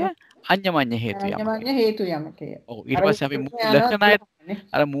යමකය, අඤ්ඤමඤ්ඤ හේතු යමකය. අඤ්ඤමඤ්ඤ හේතු යමකය. ඔව් ඊට පස්සේ අපි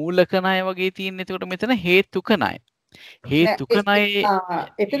මූලක ණය වගේ තියෙන. එතකොට මෙතන හේතුක ණය. හේතුක ණයේ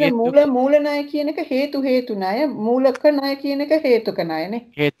එතන මූල ණය කියන එක හේතු ණය, මූලක ණය කියන එක හේතුක ණයනේ.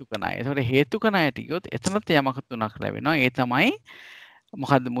 හේතුක ණය. එතකොට හේතුක ණයට ගියොත් එතනත් යමක තුනක් ලැබෙනවා. ඒ තමයි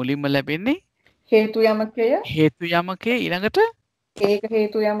මොකද්ද මුලින්ම ලැබෙන්නේ? හේතු යමකය. හේතු යමකය ඊළඟට ඒක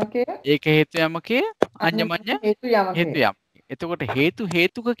හේතු යමකය. ඒක හේතු යමකය අඤ්ඤමඤ්ඤ හේතු යමකය. එතකොට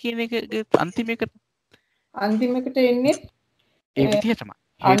හේතුක කියන එක අන්තිමේකට එන්නේ ඒ විදිහටමයි.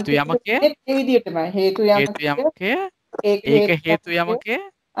 හේතු යමකය ඒ විදිහටමයි. හේතු යමකය ඒක හේතු යමකය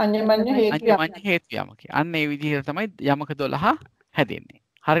අඤ්ඤමඤ්ඤ හේතු යමකය. අන්න ඒ විදිහට තමයි යමක 12 හැදෙන්නේ.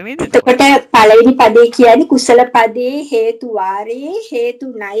 හරි නේද? එතකොට පළවෙනි පදේ කියන්නේ කුසල පදේ හේතු වාරයේ හේතු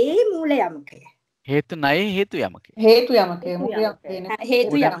ණයේ මූල යමකය. හේතු ණය හේතු යමකේ. හේතු යමකේ මූල යමකේ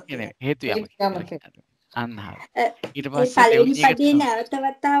හේතු මූල යමකේ. යමකේ නෙමෙයි. හේතු යමකේ. යමකේ. අන්න හරි. ඊට ඒ පස්සේ පළවෙනි දෙවෙනි පදේ එකට නැවත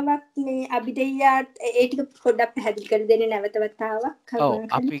වතාවක් මේ අභිදෙයාත් ඒ ටික පොඩ්ඩක් පැහැදිලි කර දෙන්න නැවත වතාවක් ඔව් කරුණා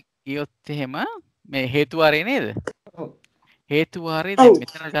කරලා. අපි කියොත් එහෙම මේ හේතු වාරේ නේද? ඔව්. හේතු වාරේ ඔව්. දැන්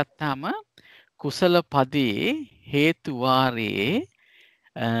මෙතන ගත්තාම කුසල පදේ හේතු වාරේ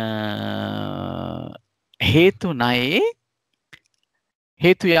හේතු ණයේ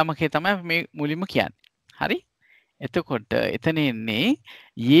හේතු යමකේ තමයි මේ මුලින්ම කියන්නේ. හරි? එතකොට එතන එන්නේ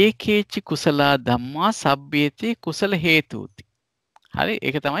යේකේචි කුසලා ධම්මා සබ්බේති කුසල හේතුති. හරි?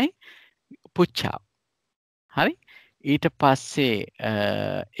 ඒක තමයි පුච්චාව. හරි? ඊට පස්සේ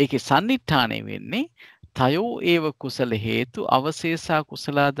ඒකේ සන්නිට්ඨානය වෙන්නේ තයෝ ඒව කුසල හේතු අවශේෂා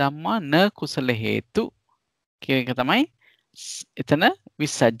කුසලා ධම්මා න කුසල හේතු කියන එක තමයි එතන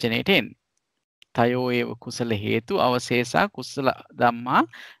විසර්ජනයට එන්නේ. තයෝ ඒව කුසල හේතු අවශේෂා කුසල ධම්මා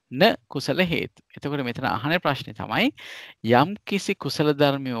න කුසල හේතු. එතකොට මෙතන අහන ප්‍රශ්නේ තමයි යම් කිසි කුසල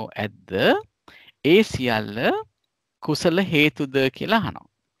ධර්මයෝ ඇද්ද ඒ සියල්ල කුසල හේතුද කියලා අහනවා.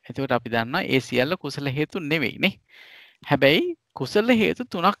 එතකොට අපි දන්නවා ඒ සියල්ල කුසල හේතු නෙවෙයි නේ. හැබැයි කුසල හේතු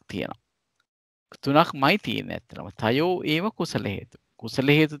තුනක් තියෙනවා. තුනක්මයි තියෙන්නේ ඇත්තටම. තයෝ ඒව කුසල හේතු. කුසල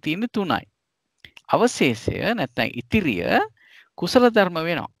හේතු තියෙන්නේ තුනයි. අවශේෂය නැත්නම් ඉතිරිය කුසල ධර්ම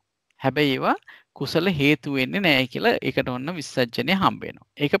වෙනවා. හැබැයි ඒවා කුසල හේතු වෙන්නේ නැහැ කියලා ඒකට ඔන්න විසර්ජනය හම්බ වෙනවා.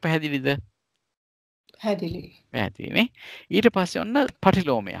 ඒක පැහැදිලිද? පැහැදිලි. පැහැදිලිනේ. ඊට පස්සේ ඔන්න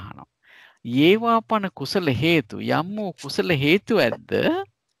පටිලෝමය අහනවා. යේවාපන කුසල හේතු යම් වූ කුසල හේතු ඇද්ද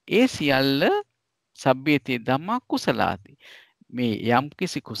ඒ සියල්ල සබ්බේතේ ධම්මා කුසලාති. මේ යම්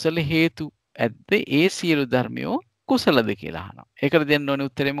කිසි කුසල හේතු ඇද්ද ඒ සියලු ධර්මයෝ කුසලද කියලා අහනවා. ඒකට දෙන්න ඕනේ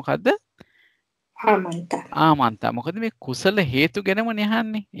උත්තරේ මොකද්ද? ආමන්තා. ආමන්තා. මොකද මේ කුසල හේතු ගැනමනේ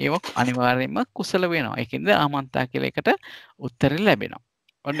අහන්නේ. ඒවා අනිවාර්යයෙන්ම කුසල වෙනවා. ඒකින්ද ආමන්තා කියලා එකට උත්තරේ ලැබෙනවා.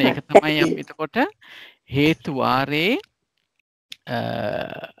 ඔන්න ඒක තමයි අපි එතකොට හේතු වාරේ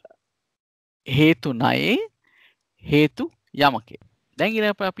හේතු ණයේ හේතු යමකේ. දැන්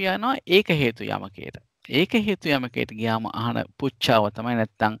ඊළඟට අපි යනවා ඒක හේතු යමකේට. ඒක හේතු යමකේට ගියාම අහන පුච්චාව තමයි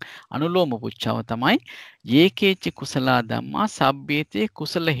නැත්තම් අනුලෝම පුච්චාව තමයි යේකේච කුසලා ධම්මා සබ්බේතේ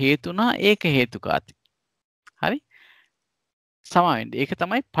කුසල හේතුනා ඒක හේතුකාති. හරි? සමාවෙන්න. ඒක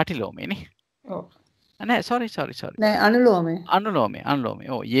තමයි පටිලෝමේනේ. ඔව්. නෑ sorry. නෑ අනුලෝමය. අනුලෝමය.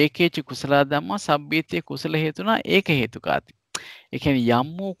 ඔව් යේකේච කුසලා ධම්මා සබ්බේතේ කුසල හේතුනා ඒක හේතුකාති. ඒ කියන්නේ යම්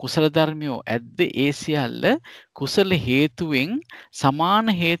වූ කුසල ධර්මයෝ ඇද්ද ඒ සියල්ල කුසල හේතුවෙන් සමාන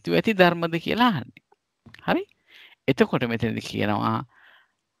හේතු ඇති ධර්මද කියලා අහන්නේ. හරි? එතකොට මෙතනදී කියනවා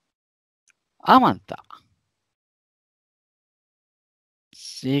ආමන්තා.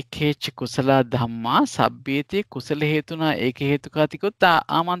 සීකේච කුසල ධම්මා සබ්බේතේ කුසල හේතුනා ඒක හේතුකාතිකොත්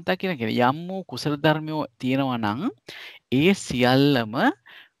ආමන්තා කියන කෙනේ යම් වූ කුසල ධර්මයෝ තියෙනවා නම් ඒ සියල්ලම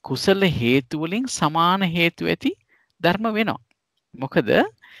කුසල හේතු වලින් සමාන හේතු ඇති ධර්ම වෙනවා. මොකද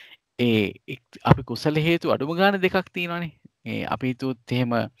අපි කුසල හේතු අඩුම ගාන දෙකක් තියෙනවානේ. අපි හිතුවොත්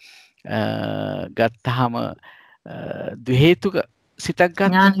එහෙම ගත්තාම ද්වේතුක සිතක් ගත්තා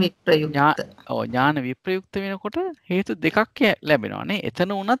ඥාන විප්‍රයුක්ත. ඥාන විප්‍රයුක්ත වෙනකොට හේතු දෙකක් ලැබෙනවානේ.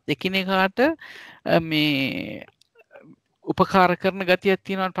 එතන උනත් එකිනෙකාට මේ උපකාර කරන ගතියක්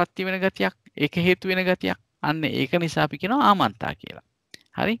තියෙනවා ප්‍රති වෙන ගතියක්. ඒක හේතු වෙන ගතියක්. අන්න ඒක නිසා අපි කියනවා ආමන්තා කියලා.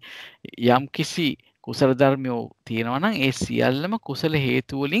 හරි? යම් කිසි කුසල ධර්මයෝ තියෙනවා නම් ඒ සියල්ලම කුසල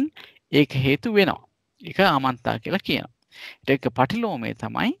හේතු වලින් ඒක හේතු වෙනවා. ඒක ආමන්තා කියලා කියනවා. ඒක පටිලෝමේ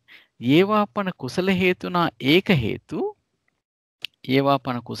තමයි යේවාපන කුසල හේතුනා ඒක හේතු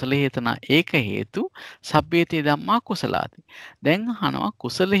ඒවාපන කුසල හේතුනා ඒක හේතු සබ්බේතේ ධම්මා කුසලාති. දැන් අහනවා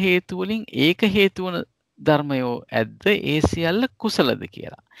කුසල හේතු වලින් ඒක හේතු වන ධර්මයෝ ඇද්ද ඒ සියල්ල කුසලද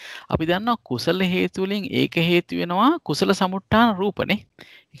කියලා. අපි දන්නවා කුසල හේතු වලින් ඒක හේතු වෙනවා කුසල සමුට්ඨාන රූපනේ.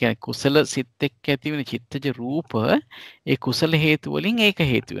 ඒ කියන්නේ කුසල සිත් එක්ක ඇති වෙන චිත්තජ රූප ඒ කුසල හේතු වලින් ඒක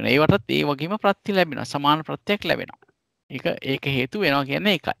හේතු වෙනවා. ඒවටත් ඒ වගේම ප්‍රත්‍ය ලැබෙනවා. සමාන ප්‍රත්‍යක් ලැබෙනවා. ඒක හේතු වෙනවා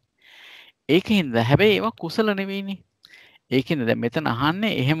කියන්නේ ඒකයි. ඒකින්ද හැබැයි ඒවා කුසල නෙවෙයිනේ. ඒකින්ද දැන් මෙතන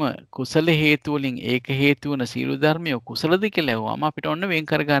අහන්නේ එහෙම කුසල හේතු වලින් ඒක හේතු වන සීල ධර්මිය කුසලද කියලා ඇහුවාම අපිට ඔන්න වෙන්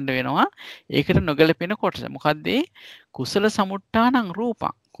කර ගන්න වෙනවා. ඒකට නොගැලපෙන කොටස. මොකද්ද ඒ කුසල සමුට්ඨානං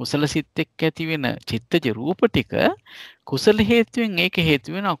රූපං. කුසල සිත් එක්ක ඇති වෙන චිත්තජ රූප ටික කුසල හේතුවෙන් ඒක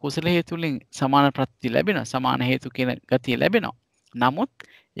හේතු වෙනවා. කුසල හේතු වලින් සමාන ප්‍රත්‍ය ලැබෙනවා. සමාන හේතු කියන ගතිය ලැබෙනවා. නමුත්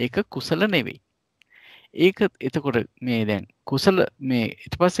ඒක කුසල නෙවෙයි. ඒක එතකොට මේ දැන් කුසල මේ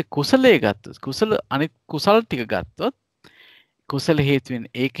ඊට පස්සේ කුසලයේ ගත්තොත් කුසල අනිත් කුසල් ටික ගත්තොත් කුසල හේතුවෙන්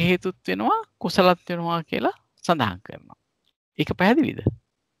ඒක හේතුත් වෙනවා කුසලත් වෙනවා කියලා සඳහන් කරනවා. ඒක පැහැදිලිද?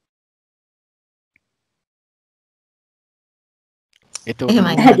 එතකොට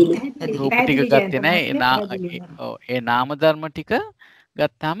රූප ටික ගත්තේ නැහැ. ඒ නාම ධර්ම ටික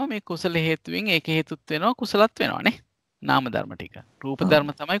ගත්තාම මේ කුසල හේතුවෙන් ඒක හේතුත් වෙනවා කුසලත් වෙනවානේ. නාම ධර්ම ටික. රූප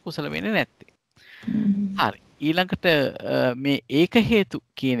ධර්ම තමයි කුසල වෙන්නේ නැත්තේ. හරි. ඊළඟට මේ ඒක හේතු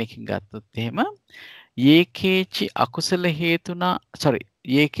කියන එකෙන් ගත්තොත් එහෙම යේකේචි අකුසල හේතුනා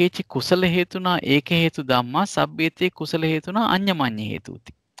යේකේචි කුසල හේතුනා ඒක හේතු ධම්මා සබ්බේතේ කුසල හේතුනා අඤ්ඤමඤ්ඤ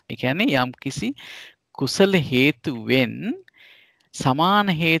හේතුති. ඒ කියන්නේ යම්කිසි කුසල හේතුවෙන්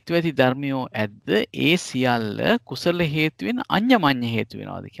සමාන හේතු ඇති ධර්මයෝ ඇද්ද ඒ සියල්ල කුසල හේතුවෙන් අඤ්ඤමඤ්ඤ හේතු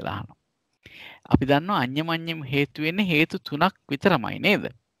වෙනවාද කියලා අහනවා. අපි දන්නවා අඤ්ඤමඤ්ඤ හේතු වෙන්නේ හේතු තුනක් විතරමයි නේද?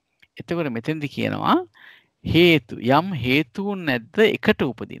 එතකොට මෙතෙන්දි කියනවා හේතු යම් හේතුන් නැද්ද එකට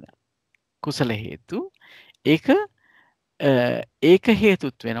උපදින කුසල හේතු ඒක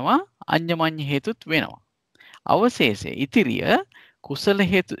හේතුත් වෙනවා අඤ්ඤමඤ්ඤ හේතුත් වෙනවා. අවශේෂය ඉතිරිය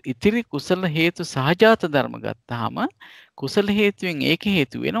ඉතිරි කුසල හේතු සහජාත ධර්ම ගත්තාම කුසල හේතුවෙන් ඒක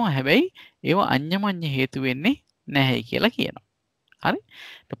හේතු වෙනවා. හැබැයි ඒවා අඤ්ඤමඤ්ඤ හේතු වෙන්නේ නැහැ කියලා කියනවා. හරි?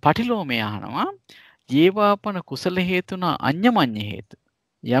 පටිලෝමය අහනවා යේවාපන කුසල හේතුනා අඤ්ඤමඤ්ඤ හේතු.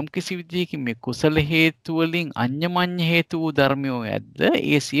 යම් කිසි විදියකින් මේ කුසල හේතු වලින් අඤ්ඤමඤ්ඤ හේතු වූ ධර්මයෝ ඇද්ද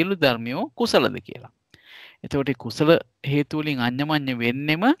ඒ සියලු ධර්මයෝ කුසලද කියලා. එතකොට කුසල හේතු වලින් අඤ්ඤමඤ්ඤ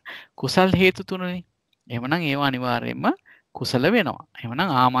වෙන්නෙම කුසල් හේතු තුනනේ. එහෙමනම් ඒවා අනිවාර්යයෙන්ම කුසල වෙනවා.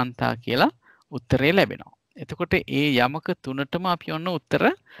 එහෙමනම් ආමන්තා කියලා උත්තරේ ලැබෙනවා. එතකොට ඒ යමක තුනටම අපි ඔන්න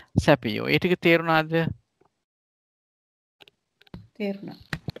උත්තර සැපියෝ. ඒ ටික තේරුණාද? තේරුණා.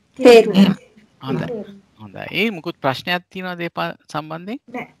 හොඳයි. ඒ මොකුත් ප්‍රශ්නයක් තියෙනවද ඒ සම්බන්ධයෙන්?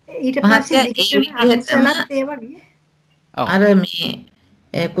 නෑ. ඊට පස්සේ අර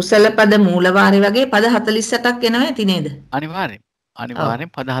මේ කුසල පද මූල වාරේ වගේ පද 48ක් එනවා ඇති නේද? අනිවාර්යෙන්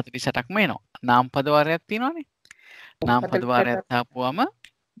පද 48ක්ම එනවා. නාම පද වාරයක් තියෙනවානේ. නාම පද වාරයක් දාපුවම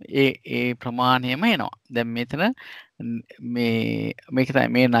ඒ ප්‍රමාණයම එනවා. දැන් මෙතන මේක තමයි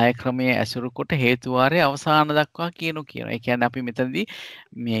මේ ණය ක්‍රමයේ ඇසුරු කොට හේතු වාරයේ අවසාන දක්වා කියනවා. ඒ කියන්නේ අපි මෙතනදී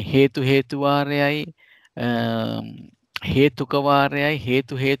මේ හේතු වාරයයි හේතුක වාරයයි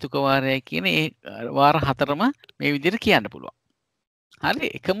හේතුක වාරයයි කියන ඒ වාර හතරම මේ විදිහට කියන්න පුළුවන්.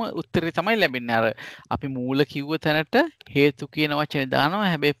 හරි එකම උත්තරේ තමයි ලැබෙන්නේ. අර අපි මූල කිව්ව තැනට හේතු කියන වචනේ දානවා.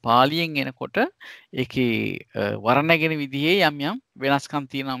 හැබැයි පාලියෙන් එනකොට ඒකේ වර්ණගෙන විදිහේ යම් වෙනස්කම්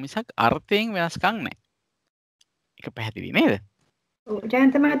තියෙනවා මිසක් අර්ථයෙන් වෙනස්කම් නැහැ. ඒක පැහැදිලි නේද?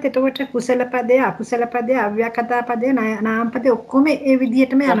 ජයන්ත මහත්තයා එතකොට කුසල පදය අකුසල පදය අව්‍යාකතා පදය නාම පදය ඔක්කොම ඒ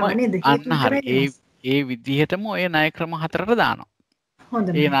විදිහටම යනවා නේද? ඒ විදිහටම ඔය ණය ක්‍රම හතරට දානවා.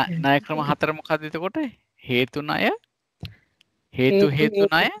 හොඳයි. ඒ ණය ක්‍රම හතර මොකක්ද එතකොට? හේතු ණය හේතු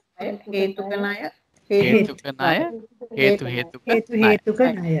ණය හේතුක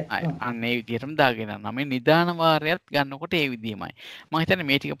ණය අන්න ඒ විදිහටම දාගෙන යනවා. මේ නිදාන වාරයත් ගන්නකොට ඒ විදිහමයි. මම හිතන්නේ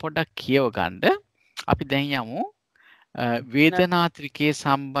මේ ටික පොඩ්ඩක් කියව ගන්න. අපි දැන් යමු වේදනාත්‍රිකයේ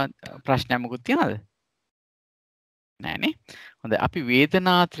සම්බන්ධ ප්‍රශ්නයක් මොකක්ද තියනවද? නෑනේ. හොඳයි අපි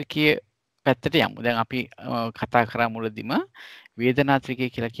වේදනාත්‍රිකයේ පැත්තට යමු. දැන් අපි කතා කරා මුලදිම වේදනාත්‍රිකය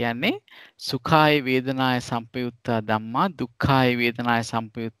කියලා කියන්නේ සුඛාය වේදනාය සම්පයුත්තා ධම්මා දුක්ඛාය වේදනාය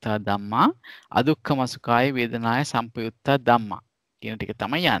සම්පයුත්තා ධම්මා අදුක්ඛම සුඛාය වේදනාය සම්පයුත්තා ධම්මා කියන ටික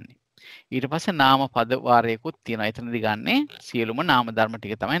තමයි යන්නේ. ඊට පස්සේ නාම පද වාරයකුත් තියෙනවා. එතනදී ගන්නේ සියලුම නාම ධර්ම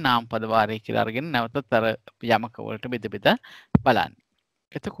ටික තමයි නාම පද වාරය කියලා අරගෙන නැවතත් අර යමක වලට බෙද බලන්නේ.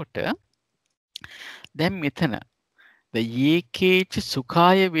 එතකොට දැන් මෙතන යේකේච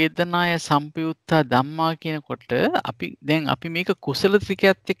සුඛාය වේදනාය සම්පයුත්තා ධම්මා කියනකොට අපි මේක කුසල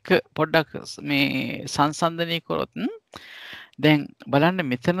ත්‍රිකයත් එක්ක පොඩ්ඩක් මේ සංසන්දනය කරොත් දැන් බලන්න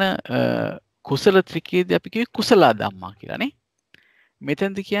මෙතන කුසල ත්‍රිකයේදී අපි කිව්වේ කුසල ධම්මා කියලානේ.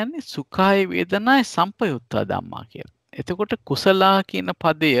 මෙතෙන්ද කියන්නේ සුඛාය වේදනාය සම්පයුත්තා ධම්මා කියලා. එතකොට කුසලා කියන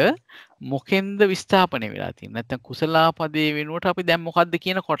පදය මොකෙන්ද විස්ථාපනය වෙලා තියෙන්නේ? නැත්නම් කුසලා පදයේ වෙනුවට අපි දැන් මොකද්ද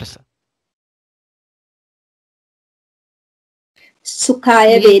කියන කොටස?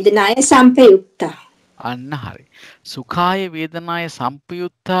 සුඛාය වේදනාය සම්පයුක්තා. අන්න හරි. සුඛාය වේදනාය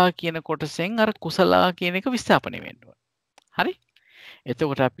සම්පයුත්තා කියන කොටසෙන් අර කුසලා කියන එක විස්ථාපනය වෙන්න ඕන. හරි?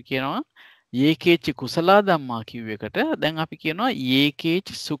 එතකොට අපි කියනවා යේකේච කුසලා ධම්මා කිව්ව එකට දැන් අපි කියනවා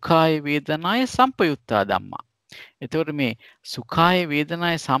යේකේච සුඛාය වේදනාය සම්පයුත්තා ධම්මා. එතකොට මේ සුඛාය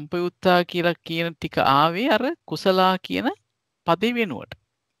වේදනාය සම්පයුත්තා කියලා කියන ටික ආවේ අර කුසලා කියන පදේ වෙනුවට.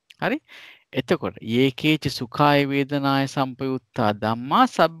 හරි? එතකොට යේකේච සුඛාය වේදනාය සම්පයුත්තා ධම්මා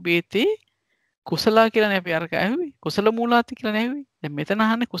සබ්බේතේ කුසලා කියලානේ අපි අර ඇහුවේ. කුසල මූලාති කියලා නෙවෙයි. දැන් මෙතන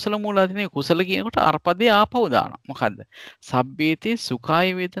අහන්නේ කුසල මූලාති නෙවෙයි. කුසල කියනකොට අර පදේ ආපහු දානවා. මොකද්ද? සබ්බේතේ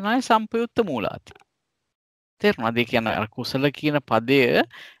සුඛාය වේදනාය සම්පයුත්ත මූලාති. තේරුණාද? ඒ කියන්නේ අර කුසල කියන පදය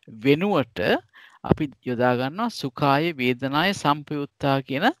වෙනුවට අපි යොදා ගන්නවා සුඛාය වේදනාය සම්පයුත්තා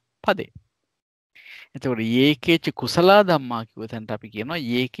කියන පදේ. එතකොට යේකේච කුසලා ධම්මා කිව්ව තැනට අපි කියනවා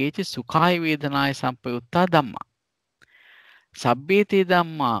යේකේච සුඛාය වේදනාය සම්පයුත්තා ධම්මා. සබ්බේතේ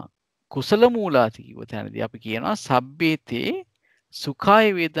ධම්මා කුසල මූලාති කිව්ව තැනදී අපි කියනවා සබ්බේතේ සුඛාය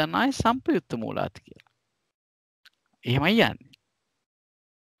වේදනාය සම්පයුක්ත මූලාති කියලා. එහෙමයි යන්නේ.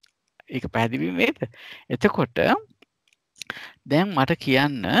 ඒක පැහැදිලි නේද? එතකොට දැන් මට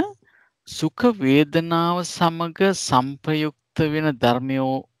කියන්න සුඛ වේදනාව සමග සංප්‍රයුක්ත වෙන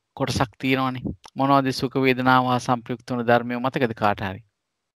ධර්මයෝ කොටසක් තියෙනවානේ. මොනවද සුඛ වේදනාව හා සංප්‍රයුක්ත වන ධර්මයෝ මතකද කාට හරි?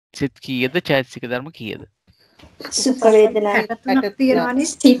 සිත් කීයද? චෛතසික ධර්ම කීයද? සුඛ වේදනා 63ක් තියෙනවානේ.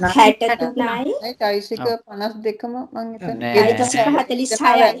 සිත් 63යි. චෛතසික 52ම මං හිතන්නේ. චෛතසික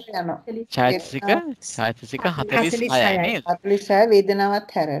 46යි. චෛතසික 46යි නේද? 46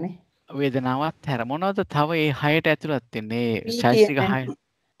 වේදනාවත් හැරනේ. වේදනාවත් හැර මොනවද තව ඒ 6ට ඇතුළත් වෙන්නේ? චෛතසික 6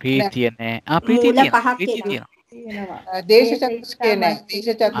 ප්‍රීතිය නෑ. ප්‍රීතිය මූල තියෙනවා. පහක් ප්‍රීතිය තියෙනවා. තියෙනවා. දේශ චතුෂ්කේ නෑ. දේශ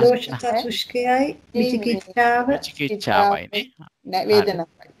දෝෂ චතුෂ්කේ චතුෂ්කයයි විචිකිච්ඡාව චිකිච්ඡාවයිනේ. නෑ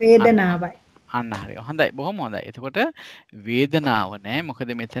වේදනාවයි. වේදනාවයි. අන්න හරි. හොඳයි. බොහොම හොඳයි. එතකොට වේදනාව නෑ. මොකද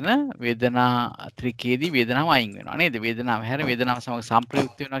මෙතන වේදනා ත්‍රිකේදී වේදනාව අයින් වෙනවා නේද? වේදනාව හැර වේදනාව සමග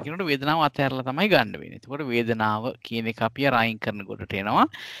සංප්‍රයුක්ත වෙනවා කියනකොට වේදනාව අතහැරලා තමයි ගන්න වෙන්නේ. එතකොට වේදනාව කියන එක අපි අයින් කරනකොටට එනවා.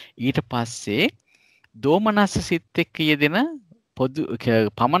 ඊට පස්සේ දෝමනස්ස සිත් එක්ක යෙදෙන පොදු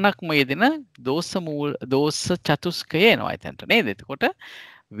පමණක්ම යෙදෙන දෝෂ චතුස්කය එනවා එතනට නේද? එතකොට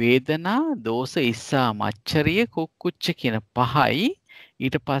වේදනා දෝෂ ඉස්සා මච්චරිය කුක්කුච්ච කියන පහයි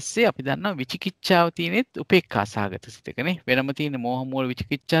ඊට පස්සේ අපි දන්නවා විචිකිච්ඡාව තියෙනෙත් උපේක්ඛා සහගත සිතකනේ. වෙනම තියෙන මෝහ මූල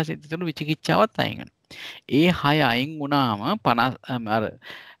විචිකිච්ඡා සිත තුළ විචිකිච්ඡාවත් අයින් වෙනවා. ඒ 6 අයින් වුණාම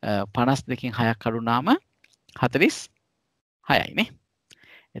 52කින් 6ක් අඩුනාම 46යි නේ.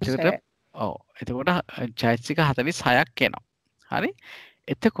 එතකොට ඔව් එතකොට චෛතසික 46ක් එනවා. හරි.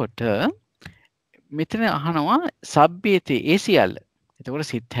 එතකොට මෙතන අහනවා සබ්බේතේ ඒ සියල්ල. එතකොට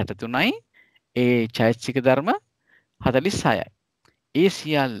සිත් 63යි ඒ චෛතසික ධර්ම 46යි. ඒ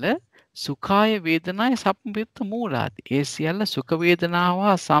සියල්ල සුඛාය වේදනාය සම්පයුක්ත මූලාති. ඒ සියල්ල සුඛ වේදනාව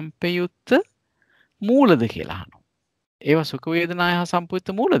හා සම්පයුක්ත මූලද කියලා අහනවා. ඒවා සුඛ වේදනාය හා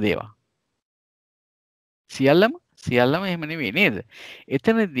සම්පයුක්ත මූලද ඒවා? සියල්ලම එහෙම නෙවෙයි නේද?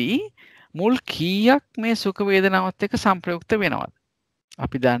 එතනදී මුල් කීයක් මේ සුඛ වේදනාවත් එක්ක සංප්‍රයුක්ත වෙනවද?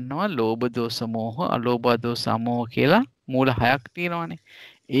 අපි දන්නවා ලෝභ දෝෂ මෝහ අලෝභ දෝෂ අමෝහ කියලා මූල 6ක් තියෙනවානේ.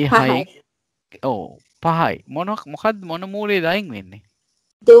 ඒ 6 ඔව් 5යි. මොකක්ද මොන මූලයේද අයින් වෙන්නේ?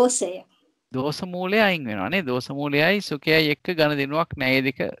 දෝෂය. දෝෂ මූලය අයින් වෙනවා නේ. දෝෂ මූලයයි සුඛයයි එක්ක ගනුදෙනුවක් නැහැ. ඒ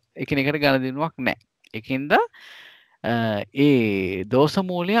දෙක එකිනෙකට ගනුදෙනුවක් නැහැ. ඒකින්ද ඒ දෝෂ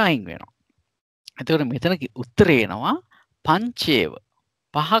මූලය අයින් වෙනවා. එතකොට මෙතන උත්තරේ එනවා පංචේව.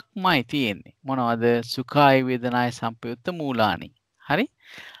 පහක්මයි තියෙන්නේ. මොනවද? සුඛාය වේදනාය සංපයුක්ත මූලානි. හරි?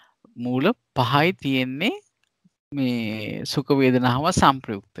 මූල 5යි තියෙන්නේ මේ සුඛ වේදනාව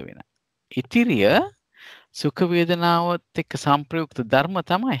සංප්‍රයුක්ත වෙන. ඉතිරිය සුඛ වේදනාවත් එක්ක සංප්‍රයුක්ත ධර්ම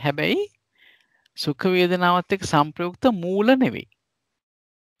තමයි. හැබැයි සුඛ වේදනාවත් එක්ක සංප්‍රයුක්ත මූල නෙවෙයි.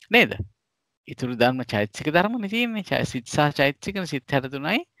 නේද? ඊතුරු ධර්ම චෛතසික ධර්මනේ තියෙන්නේ. සිත් සහ චෛතසික සිත්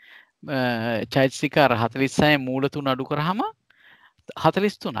 63යි. චෛතසික 46යි මූල 3 අඩු කරාම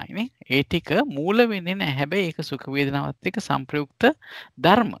 43යි නේ. ඒ ටික මූල වෙන්නේ නැහැ. හැබැයි ඒක සුඛ වේදනාවත් එක්ක සංප්‍රයුක්ත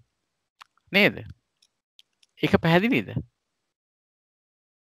ධර්ම. නේද? ඒක පැහැදිලිද?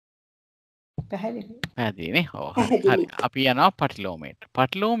 පැහැදිලිනේ. ඔව් හරි. අපි යනවා පටිලෝමයට.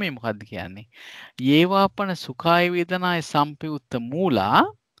 පටිලෝමය මොකද්ද කියන්නේ? යේවාපන සුඛාය වේදනාය සංපයුක්ත මූලා.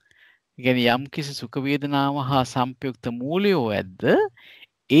 කියන්නේ යම් කිසි සුඛ වේදනාව හා සංපයුක්ත මූලයෝ ඇද්ද?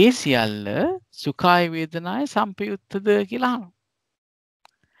 ඒ සියල්ල සුඛාය වේදනාය සංපයුක්තද කියලා අහනවා.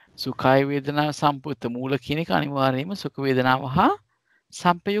 සුඛාය වේදනාව සංපයුක්ත මූල කියන එක අනිවාර්යයෙන්ම සුඛ වේදනාව හා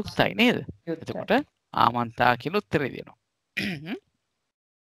සංපයුක්තයි නේද? එතකොට ආමන්තා කියලා උත්තරේ දෙනවා.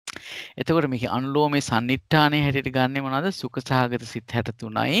 එතකොට මේක අනුලෝමයේ සම්නිට්ඨානයේ හැටියට ගන්නෙ මොනවද? සුඛ සහගත සිත්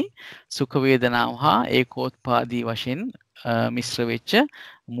 63යි සුඛ වේදනාව හා ඒකෝත්පාදී වශයෙන් මිශ්‍ර වෙච්ච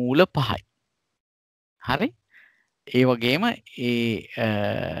මූල 5යි. හරි? ඒ වගේම ඒ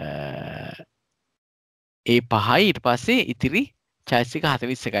 5යි ඊට පස්සේ ඉතිරි චෛතසික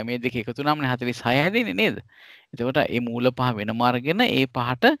 41යි. මේ දෙක එකතු වුණාම 46 හැදෙන්නේ නේද? එතකොට මේ මූල 5 වෙනම අරගෙන ඒ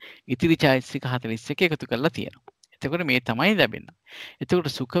 5ට ඉතිරි චෛතසික 41 එකතු කරලා තියෙනවා. එතකොට මේ තමයි ලැබෙන්නේ. එතකොට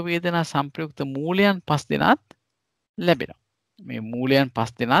සුඛ වේදනා සංප්‍රයුක්ත මූලයන් 5 දෙනාත් ලැබෙනවා. මේ මූලයන්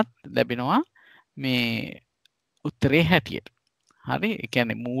 5 දෙනාත් ලැබෙනවා මේ උත්තරේ හැටියට. හරි? ඒ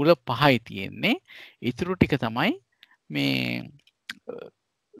කියන්නේ මූල 5යි තියෙන්නේ. ඊටු ටික තමයි මේ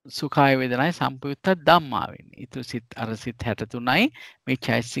සුඛාය වේදනායි සංපයුක්ත ධම්මා වෙන්නේ. ඊටු සිත් අර සිත් 63යි මේ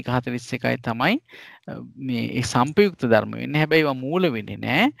චෛතසික 41යි තමයි මේ සංපයුක්ත ධර්ම වෙන්නේ. හැබැයි ඒවා මූල වෙන්නේ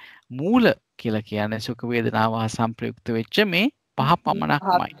නැහැ. මූල කියලා කියන්නේ සුඛ වේදනාව හා සංප්‍රයුක්ත වෙච්ච මේ 5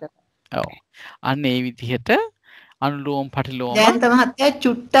 පමණක්මයි. ඔව්. අන්න ඒ විදිහට අනුලෝම පටිලෝම ජයන්ත මහත්තයා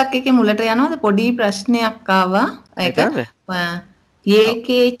චුට්ටක් එකේ මුලට යනවාද පොඩි ප්‍රශ්නයක් ආවා. ඒක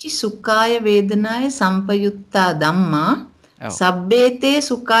යේකේචි සුඛාය වේදනාය සම්පයුක්තා ධම්මා සබ්බේතේ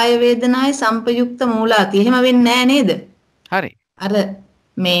සුඛාය වේදනාය සම්පයුක්ත මූලාති. එහෙම වෙන්නේ නැහැ නේද? හරි. අර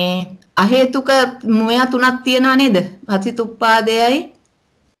මේ අහේතුක මොයා තුනක් තියනවා නේද? හසිතුප්පාදයයි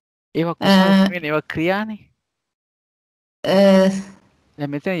ඒවා කුසල නෙවෙයි ඒවා ක්‍රියානේ. දැන්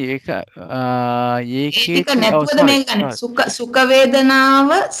මෙතන ඒක ඒක නැතුවද මේ ගන්නේ සුඛ වේදනාව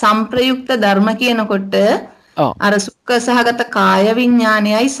සංප්‍රයුක්ත ධර්ම කියනකොට අර සුඛ සහගත කාය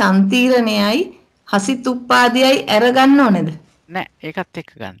විඥානයයි සම්තිරණයයි හසිතුප්පාදයයි අරගන්න ඕනේද? නෑ ඒකත්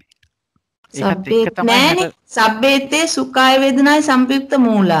එක්ක ගන්න. ඒකත් එක්ක තමයි සබ්බේතේ සුඛාය වේදනායි සංප්‍රයුක්ත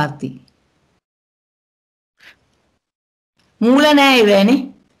මූලාති. මූල නෑ ඉවනේ.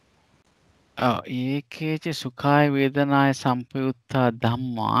 ඒකේච සුඛාය වේදනාය සම්පයුත්තා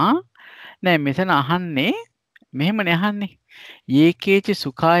ධම්මා නෑ මෙතන අහන්නේ මෙහෙමනේ අහන්නේ ඒකේච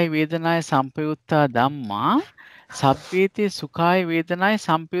සුඛාය වේදනාය සම්පයුත්තා ධම්මා සබ්බේතේ සුඛාය වේදනාය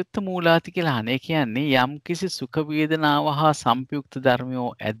සම්පයුත්ත මූලාති කියලා අහන්නේ. ඒ කියන්නේ යම් කිසි සුඛ වේදනාව හා සම්පයුක්ත ධර්මයෝ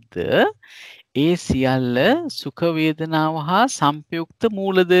ඇද්ද ඒ සියල්ල සුඛ වේදනාව හා සම්පයුක්ත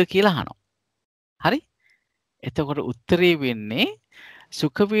මූලද කියලා අහනවා. හරි? එතකොට උත්තරේ වෙන්නේ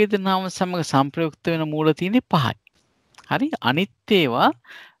සුඛ වේදනාව සමග සංප්‍රයුක්ත වෙන මූල තියෙන්නේ 5යි. හරි? අනිත් ඒවා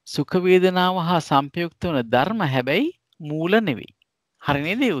සුඛ වේදනාව හා සංප්‍රයුක්ත වෙන ධර්ම හැබැයි මූල නෙවෙයි. හරි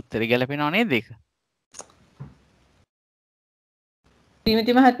නේද? ඒ උත්තරේ ගැලපෙනව නේද ඒක?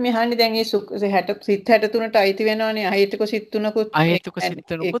 ශ්‍රීමති මහත්මිය අහන්නේ දැන් මේ සිත් 63ට අයිති වෙනවනේ අහේතුක සිත් තුනකුත් අහේතුක සිත්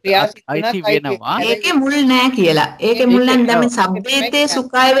තුනකුත් අයිති වෙනවා. ඒකේ මුල් නෑ කියලා. ඒකේ මුල් නම් දැන් මේ සබ්බේතේ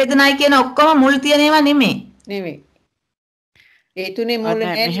සුඛාය වේදනායි කියන ඔක්කොම මුල් තියෙන ඒවා නෙමෙයි. නෙමෙයි. ඒ තුනේ මුල්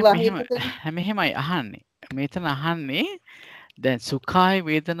නෑ මෙහෙමයි අහන්නේ. මෙතන අහන්නේ දැන් සුඛාය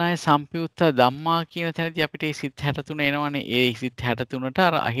වේදනාය සම්පයුත්ත ධම්මා කියන තැනදී අපිට මේ සිත් 63 එනවනේ. ඒ සිත් 63ට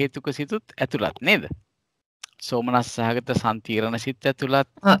අර අහේතුක සිතුත් ඇතුළත් නේද? සෝමනස් සහගත සම්තිරණ සිත් ඇතුළත්.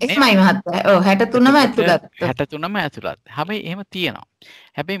 එහෙමයි මහත්තයා. ඔව් 63ම ඇතුළත්. 63ම ඇතුළත්. හැබැයි එහෙම තියෙනවා.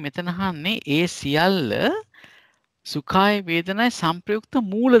 හැබැයි මෙතන අහන්නේ ඒ සියල්ල සුඛාය වේදනාය සංප්‍රයුක්ත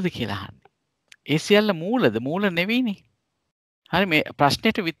මූලද කියලා අහන්නේ. ඒ සියල්ල මූලද? මූල නෙවෙයිනේ. හරි මේ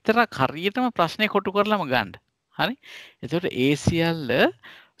ප්‍රශ්නෙට විතරක් හරියටම ප්‍රශ්නේ කොටු කරලාම ගන්න. හරි? එතකොට ඒ සියල්ල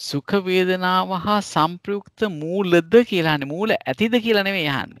සුඛ වේදනාව හා සංප්‍රයුක්ත මූලද කියලා අහන්නේ. මූල ඇතිද කියලා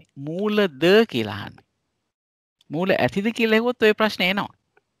නෙවෙයි අහන්නේ. මූලද කියලා අහන්නේ. මූල ඇතිද කියලා හෙවොත් ඔය ප්‍රශ්නේ එනවා.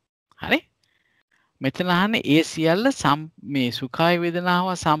 හරි? මෙතන අහන්නේ ඒ සියල්ල මේ සුඛාය වේදනාව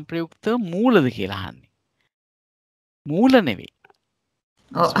සංප්‍රයුක්ත මූලද කියලා අහන්නේ. මූල නෙවෙයි.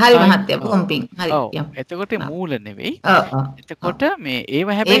 හරි මහත්තයා බොහොම පිං. හරි. එතකොට මූල නෙවෙයි. එතකොට මේ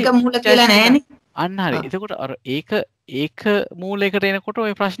ඒව හැබැයි ඒක මූල කියලා නෑනේ. අන්න හරි. එතකොට අර ඒක මූලයකට එනකොට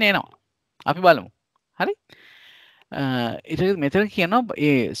ওই ප්‍රශ්නේ එනවා. අපි බලමු. හරි? ඊට මෙතන කියනවා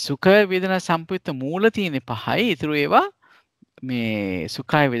ඒ සුඛ වේදනා සංප්‍රයුක්ත මූල තියෙන 5යි. ඊටු ඒවා මේ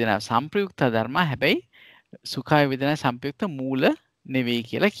සුඛාය වේදනා සංප්‍රයුක්ත ධර්ම හැබැයි සුඛාය වේදනා සංප්‍රයුක්ත මූල නෙවෙයි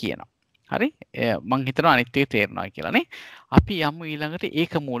කියලා කියනවා. හරි? මං හිතනවා අනිත් එක තේරෙනවා කියලා නේ. අපි යමු ඊළඟට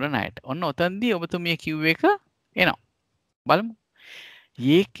ඒක මූල ණයට. ඔන්න ඔතනදී ඔබතුමිය කිව්ව එක එනවා. බලමු.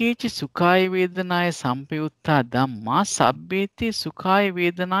 යේකේච සුඛාය වේදනාය සංපයුත්තා ධම්මා සබ්බේතේ සුඛාය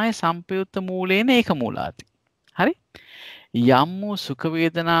වේදනාය සංපයුත්ත මූලේන ඒක මූලාති. හරි? යම් වූ සුඛ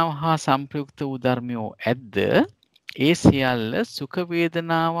වේදනාව හා සංප්‍රයුක්ත වූ ධර්මයෝ ඇද්ද ඒ සියල්ල සුඛ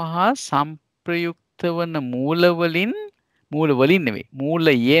වේදනාව හා සංප්‍රයුක්ත වන මූලවලින් නෙවෙයි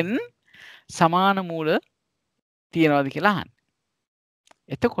මූලයෙන් සමාන මූල තියනවාද කියලා අහන්නේ.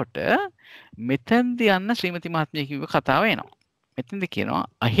 එතකොට මෙතෙන්දී යන්න ශ්‍රීමති මහත්මිය කිව්ව කතාව එනවා. මෙතෙන්ද කියනවා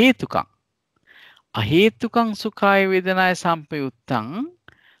අහේතුකං සුඛාය වේදනාය සංපයුත්තං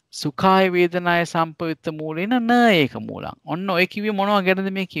සුඛාය වේදනාය සංපයුත්ත මූලේන න ඒක මූලං. ඔන්න ඔය කිව්වේ මොනවා ගැනද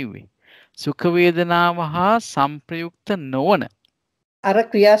මේ කිව්වේ? සුඛ වේදනාව හා සංප්‍රයුක්ත නොවන අර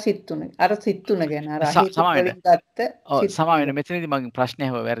ක්‍රියා සිත් තුන. අර සිත් තුන ගැන අර අහේතුකෙන් ගත්ත සමා වෙන මෙතනදී මගේ ප්‍රශ්නේ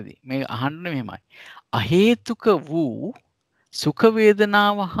හැව වැරදි. මේක අහන්නේ මෙහෙමයි. අහේතුක වූ සුඛ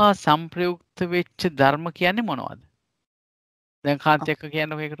වේදනාව හා සංප්‍රයුක්ත වෙච්ච ධර්ම කියන්නේ මොනවද? දැන් කාන්ති එක්ක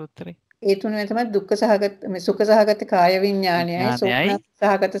කියන්නකො ඒකට උත්තරේ. ඒ තුනේ තමයි දුක්ඛ සහගත මේ සුඛ සහගත කාය විඥානයයි සෝමනස්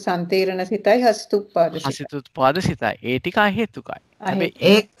සහගත සම්තීරණ සිතයි හසිතුත්පාද සිතයි. ඒ ටික අහේතුකයි.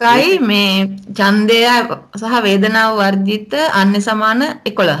 ඒකයි මේ ඡන්දය සහ වේදනාව වර්ජිත අන්‍ය සමාන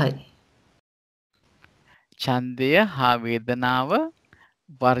 11යි. ඡන්දය හා වේදනාව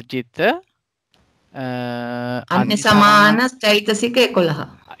වර්ජිත අන්‍ය සමාන චෛතසික 11.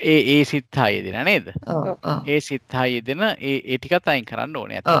 ඒ සිත් 6 දෙන නේද? ඒ සිත් 6 දෙන ඒ ටිකත් අයින් කරන්න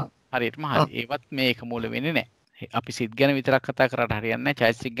ඕනේ. හරියටම හරි. ඒවත් මේක මූල වෙන්නේ නැහැ. අපි සිත් ගැන විතරක් කතා කරාට හරියන්නේ නැහැ.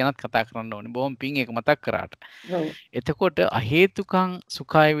 චෛතසික ගැනත් කතා කරන්න ඕනේ. බොහොම පිං ඒක මතක් කරාට. එතකොට අහේතුකං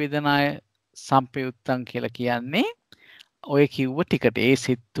සුඛාය වේදනාය සම්පයුත්තං කියලා කියන්නේ ඔය කිව්ව ටිකට ඒ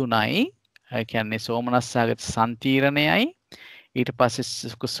සිත් තුනයි. ඒ කියන්නේ සෝමනස්සාගත සම්තීරණයයි ඊට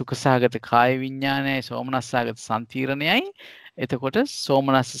පස්සේ සුඛසාගත කාය විඥානයයි සෝමනස්සාගත සම්තීරණයයි එතකොට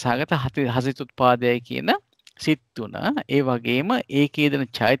සෝමනස්සාගත හසිතුත්පාදයයි කියන සිත් තුන. ඒ වගේම ඒකේ දෙන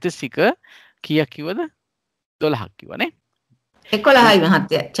චෛතසික කීයක් කිව්වද? 12ක් කිව්වනේ. 11යි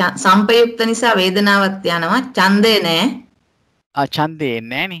මහත්තයා. සම්පයුක්ත නිසා වේදනාවක් යනවා. ඡන්දේ නෑ. ඡන්දේ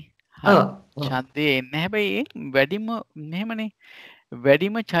එන්නේ නෑනේ. හරි. ඡන්දේ එන්නේ හැබැයි වැඩිම මෙහෙමනේ.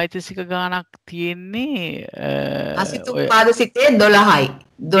 වැඩිම චෛතසික ගානක් තියෙන්නේ අසිතුප්පාද සිතේ 12යි.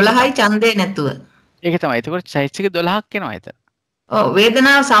 12යි ඡන්දේ නැතුව. ඒක තමයි. ඒකෝට චෛතසික 12ක් එනවා එතන. ඔව්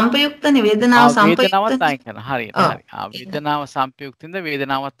වේදනාව සංපයුක්තනේ වේදනාව සංපයුක්ත. වේදනාවත් අයින් කරනවා. හරියට හරි. වේදනාව සංපයුක්තින්ද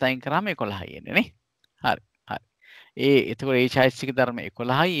වේදනාවත් අයින් කරාම 11යි එන්නේ නේ. හරි. හරි. එතකොට ඒ චෛතසික ධර්ම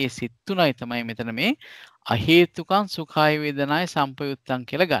 11යි. ඒ සිත් තුනයි තමයි මෙතන මේ අහේතුකං සුඛාය වේදනාය සංපයුත්තං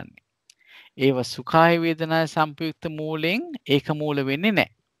කියලා ගන්න. ඒව සුඛාය වේදනාය සංපයුක්ත මූලෙන් ඒක මූල වෙන්නේ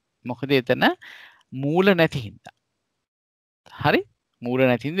නැහැ. මොකද එතන මූල නැති හින්දා. හරි? මූල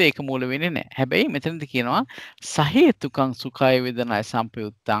නැති හින්දා ඒක මූල වෙන්නේ නැහැ. හැබැයි මෙතනදී කියනවා සහේතුකං සුඛාය වේදනාය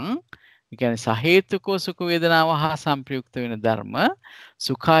සංපයුත්තං. ඒ කියන්නේ සහේතුකෝ සුඛ වේදනාව හා සංප්‍රයුක්ත වෙන ධර්ම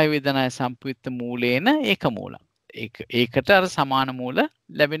සුඛාය වේදනාය සංපයුක්ත මූලේන ඒක මූලං. ඒකට අර සමාන මූල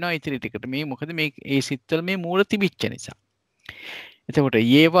ලැබෙනවා ඉතිරි ටිකට. මේ මොකද මේ ඒ සිත්වල මේ මූල තිබිච්ච නිසා. එතකොට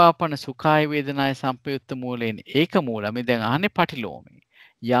යේවාපන සුඛාය වේදනාය සංපයුක්ත මූලයෙන් ඒක මූල. මේ දැන් අහන්නේ පටිලෝමේ.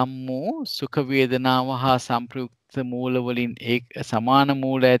 යම්මෝ සුඛ වේදනාව හා සංප්‍රයුක්ත මූල වලින් ඒක සමාන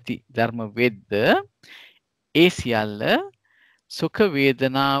මූල ඇති ධර්ම වෙද්ද ඒ සියල්ල සුඛ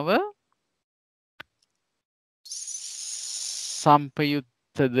වේදනාව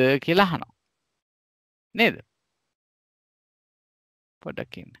සංපයුක්තද කියලා අහනවා. නේද?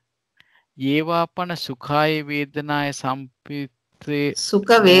 පොඩ්ඩක් ඉන්න. යේවාපන සුඛාය වේදනාය සංපයුක්ත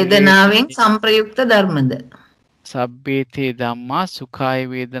සුඛ වේදනාවෙන් සංප්‍රයුක්ත ධර්මද සබ්බේතේ ධම්මා සුඛාය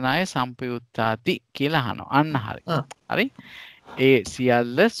වේදනාය සංපයුත්තාති කියලා අහනවා. අන්න හරි. හරි. ඒ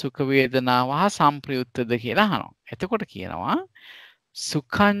සියල්ල සුඛ වේදනාව හා සංප්‍රයුක්තද කියලා අහනවා. එතකොට කියනවා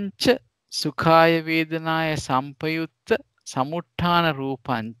සුඛංච සුඛාය වේදනාය සංපයුත්ත සමුත්ථාන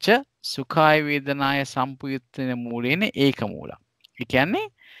රූපංච සුඛාය වේදනාය සංපයුත්තන මූලේන ඒක මූලං. ඒ කියන්නේ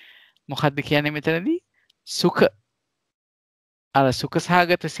මොකද්ද කියන්නේ මෙතනදී? සුඛ අර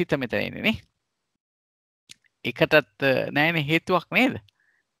සුඛසහගත සිත මෙතන ඉන්නේ නේ. එකටත් නැහැනේ හේතුවක් නේද?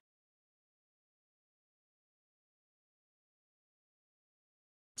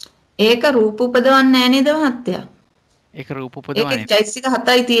 ඒක රූප උපදවන්නේ නැහැ නේද මහත්තයා? ඒක රූප උපදවන්නේ. ඒක චෛතසික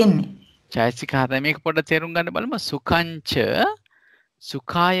 7යි තියෙන්නේ. චෛතසික 7යි. මේක පොඩ්ඩක් තේරුම් ගන්න බලමු. සුඛංච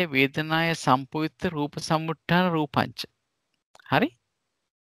සුඛාය වේදනාය සංපයුක්ත රූප සමුත්ථාන රූපංච. හරි?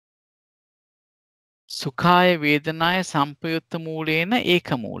 සුඛාය වේදනාය සංපයුක්ත මූලේන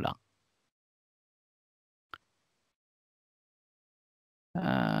ඒක මූලං.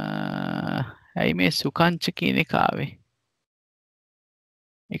 ඇයි මේ සුඛංච කියන එක ආවේ?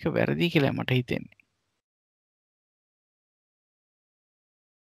 ඒක වැරදි කියලා මට හිතෙන්නේ.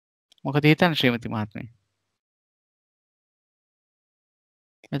 මොකද හිතන්නේ ශ්‍රීමති මහත්මිය?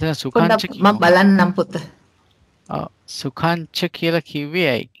 මෙතන සුඛංච මම බලන්නම් පුත. සුඛංච කියලා කිව්වේ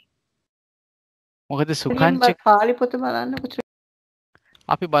ඇයි? මොකද සුඛංච පාලි පොත බලන්නකො.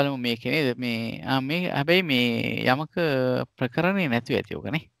 අපි බලමු මේකේ නේද? මේ හැබැයි මේ යමක ප්‍රකරණේ නැතුව ඇති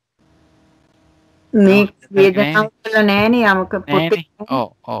ඔකනේ. මේ වේදනාව වල නෑනේ යමක පොතේ.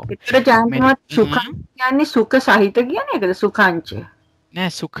 ඔව්. ඒතර ජාන්තවත් සුඛ කියන්නේ සුඛ සහිත කියන එකද සුඛංච?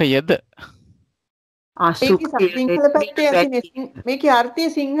 නෑ සුඛයද. සුඛ සිංහල පැත්තේ මේකේ අර්ථය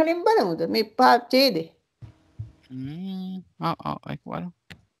සිංහලෙන් බලමුද? මේ පාච්චේදේ. ඒක බලමු.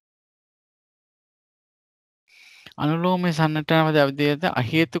 අනුලෝමයේ සන්නටනවද අවදීයද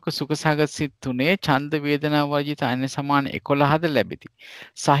අහේතුක සුඛසහගත සිත් තුනේ ඡන්ද වේදනා වර්ජිත අන්‍ය සමාන 11ද ලැබෙති.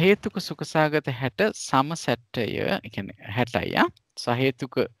 සහේතුක සුඛසහගත 60 සමසැට්ටය, ඒ කියන්නේ 60යි.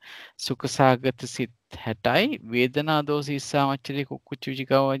 සහේතුක සුඛසහගත සිත් 60යි වේදනා දෝෂ ඉස්සාමච්චරේ කුක්කුච්ච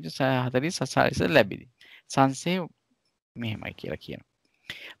විචිකව වර්ජ 40 සසාරිස ලැබෙති. සංසේ මෙහෙමයි කියලා කියනවා.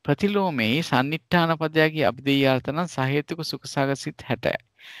 ප්‍රතිලෝමයේ සන්නිට්ඨාන පදයගේ අභිදේයාර්ථන සහේතුක සුඛසහගත සිත් 60යි.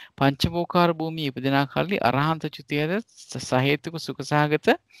 පංචවෝකාර භූමියේ ඉපදෙනා කල්ලි අරහන්ත චුතියද සහේතුක සුඛසහගත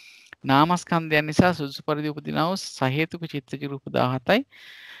නාමස්කන්ධයන් නිසා සුදුසු පරිදි උපදිනා වූ සහේතුක චිත්තජ රූප 17යි.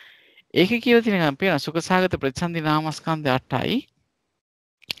 ඒකේ කියලා තියෙන පේන සුඛසහගත ප්‍රතිසන්දි නාමස්කන්ධ 8යි.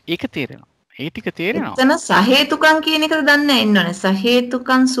 ඒක තේරෙනවා. ඒ ටික තේරෙනවා. එතන සහේතුකම් කියන එකද දන්නේ ඉන්නවනේ.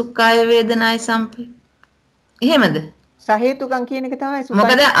 සහේතුකම් සුඛාය වේදනාය සංපේ. එහෙමද? සහේතුකම් කියන එක තමයි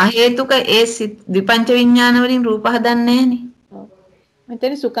මොකද සුඛංච. අහේතුක ඒ විපංච විඥාන වලින් රූප හදන්නේ නැහනේ.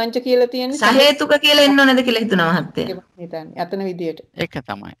 මෙතන සුඛංච කියලා තියෙන්නේ සහේතුක කියලා එන්න ඕනද කියලා හිතුණා මහත්තයා. හිතන්නේ. අතන විදියට. ඒක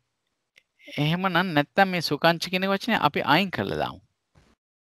තමයි. එහෙමනම් නැත්තම් මේ සුඛංච කියන වචනේ අපි අයින් කරලා දාමු.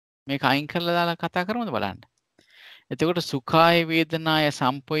 මේක අයින් කරලා දාලා කතා කරමුද බලන්න. එතකොට සුඛාය වේදනාය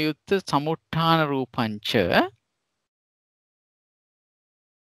සම්පයුත්ත සමුත්ථාන රූපංච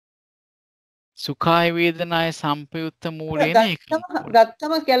සුඛාය වේදනාය සම්පයුත්ත මූලේන ඒක.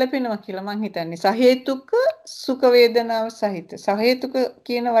 ගත්තම ගැලපෙනවා කියලා මං හිතන්නේ. සහේතුක සුඛ වේදනාව සහිත. සහේතුක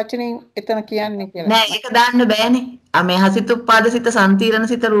කියන වචنين එතන කියන්නේ කියලා. නෑ ඒක දාන්න බෑනේ. මේ හසිතුප්පාද සිත සම්තිරණ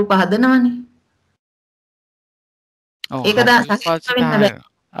සිත රූප හදනවනේ. ඒක දාන්න බෑ.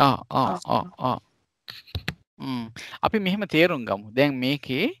 අපි මෙහෙම තේරුම් ගමු. දැන්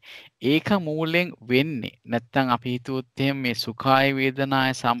මේකේ ඒක මූලෙන් වෙන්නේ නැත්තම් අපි හිතුවොත් එහෙම මේ සුඛාය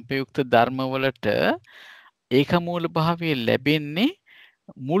වේදනාය සංපයුක්ත ධර්ම වලට ඒක මූල භාවය ලැබෙන්නේ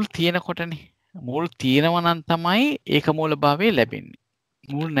මුල් තියෙනකොටනේ. මුල් තියෙනවා නම් තමයි ඒක මූල භාවය ලැබෙන්නේ.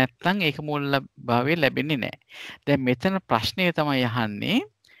 මුල් නැත්තම් ඒක මූල භාවය ලැබෙන්නේ නැහැ. දැන් මෙතන ප්‍රශ්නය තමයි අහන්නේ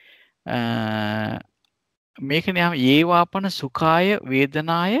මේකනේ ඒවාපන සුඛාය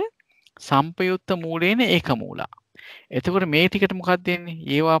වේදනාය සම්පයුත්ත මූලේන ඒක මූලා. එතකොට මේ ටිකට මොකක්ද දෙන්නේ?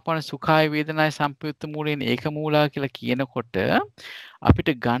 ඒවාපන සුඛාය වේදනාය සම්පයුත්ත මූලේන ඒක මූලා කියලා කියනකොට අපිට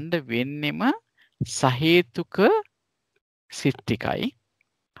ගන්න වෙන්නෙම සහේතුක සිත් ටිකයි.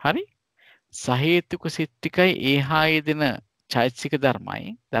 හරි? සහේතුක සිත් ටිකයි ඒහා යෙදෙන චෛතසික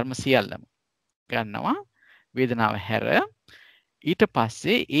ධර්මයි. ධර්ම සියල්ලම ගන්නවා වේදනාව හැර. ඊට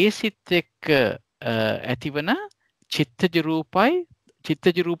පස්සේ ඒ සිත් එක්ක ඇතිවන චිත්තජ රූපයි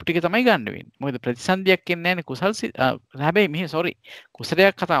චිත්තජ රූප ටික තමයි ගන්න වෙන්නේ. මොකද ප්‍රතිසන්දියක් එන්නේ නැහැනේ කුසල් හැබැයි මෙහි සෝරි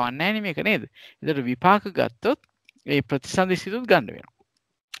කුසලයක් කතාවක් නැහැනේ මේක නේද? ඒතර විපාක ගත්තොත් ඒ ප්‍රතිසන්දි සිතුත් ගන්න වෙනවා.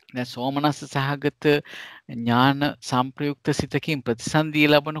 දැන් සෝමනස්ස සහගත ඥාන සංප්‍රයුක්ත සිතකින් ප්‍රතිසන්දිය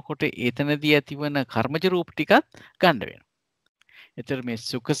ලැබනකොට ඒතනදී ඇතිවන කර්මජ රූප ටිකත් ගන්න වෙනවා. ඒතර මේ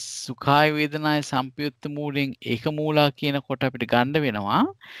සුඛාය වේදනාය සංපයුක්ත මූලෙන් ඒක මූලා කියනකොට අපිට ගන්න වෙනවා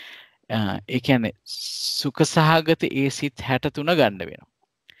ඒ කියන්නේ සුඛ සහගත ඒ සිත් 63 ගන්න වෙනවා.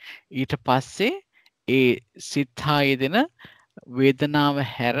 ඊට පස්සේ ඒ සිත් හා යෙදෙන වේදනාව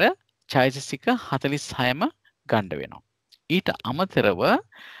හැර චෛතසික 46ම ගන්න වෙනවා. ඊට අමතරව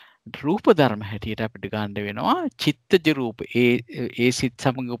රූප ධර්ම හැටියට අපිට ගන්න වෙනවා චිත්තජ රූප. ඒ සිත්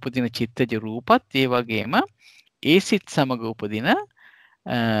සමග උපදින චිත්තජ රූපත් ඒ වගේම ඒ සිත් සමග උපදින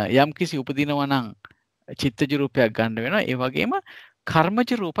යම්කිසි උපදිනවා නම් චිත්තජ රූපයක් ගන්න වෙනවා. ඒ වගේම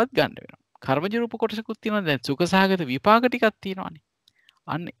කර්මජ රූපත් ගන්න වෙනවා. කර්මජ රූප කොටසකුත් තියෙනවා. දැන් සුඛසහගත විපාක ටිකක් තියෙනවානේ.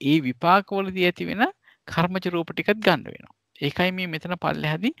 අන්න ඒ විපාකවලදී ඇති වෙන කර්මජ රූප ටිකත් ගන්න වෙනවා. ඒකයි මේ මෙතන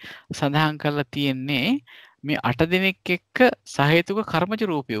පල්ලෙහාදී සඳහන් කරලා තියෙන්නේ මේ 8 දෙනෙක් එක්ක සහේතුක කර්මජ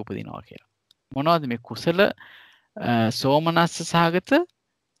රූපය උපදිනවා කියලා. මොනවද මේ කුසල සෝමනස්ස සහගත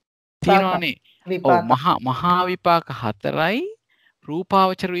තියෙනවානේ. ඔව් මහා විපාක 4යි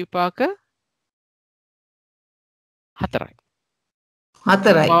රූපාවචර විපාක 4යි.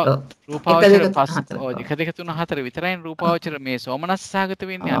 4යි. රූපාවචර 1 2 3 4 විතරයි රූපාවචර මේ සෝමනස්ස සහගත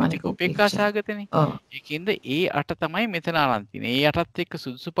වෙන්නේ. අනිතික උපේක්ඛා සහගතනේ. ඒකින්ද ඒ 8 තමයි මෙතන අරන් තියෙන්නේ. ඒ 8ත් එක්ක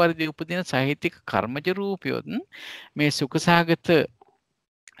සුදුසු පරිදි උපදින සාහිත්‍යික කර්මජ රූපයොත් මේ සුඛ සහගත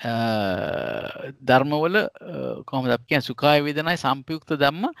ධර්මවල කොහොමද අපි කියන්නේ සුඛාය වේදනායි සංපයුක්ත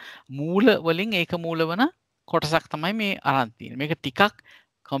ධම්ම මූල වලින් ඒක මූල වන කොටසක් තමයි මේ අරන් තියෙන්නේ. මේක ටිකක්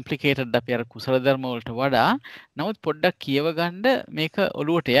කොම්ප්ලිකේටඩ් අපි අර කුසල ධර්ම වලට වඩා. නමුත් පොඩ්ඩක් කියව ගන්න මේක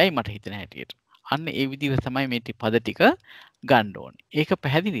ඔලුවට යයි මට හිතෙන හැටියට. අන්න ඒ විදිහට තමයි මේ පද ටික ගන්න ඕනේ. ඒක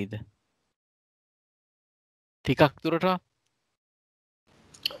පැහැදිලිද? ටිකක් දුරට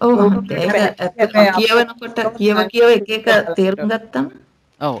ඔව් කියවනකොට කියව එක එක තේරුම් ගත්තම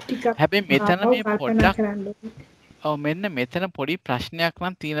ඔව් හැබැයි මෙතන මේ පොඩ්ඩක් ඔව් මෙන්න මෙතන පොඩි ප්‍රශ්නයක්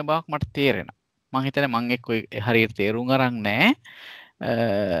නම් තියෙන බවක් මට තේරෙනවා. මම හිතන්නේ මම එක්ක හරියට තේරුම් අරන් නැහැ.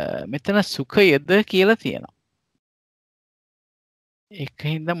 මෙතන සුඛයද කියලා තියෙනවා.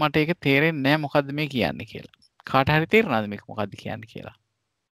 ඒකින්ද මට ඒක තේරෙන්නේ නැහැ මොකද්ද මේ කියන්නේ කියලා. කාට හරි තේරුණාද මේක මොකද්ද කියන්නේ කියලා?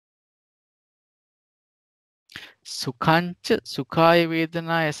 සුඛංච සුඛාය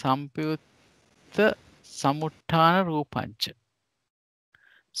වේදනාය සංපයුත්ත සමුත්ථාන රූපංච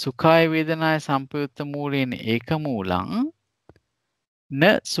සුඛාය වේදනාය සංපයුත්ත මූලේන ඒක මූලං න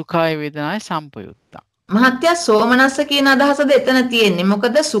සුඛාය වේදනාය සංපයුත්තං. මහත්ය සෝමනස්ස කියන අදහසද එතන තියෙන්නේ.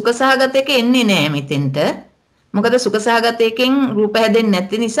 මොකද සුඛ සහගතයක එන්නේ නැහැ මෙතෙන්ට. මොකද සුඛ සහගතයකින් රූප හැදෙන්නේ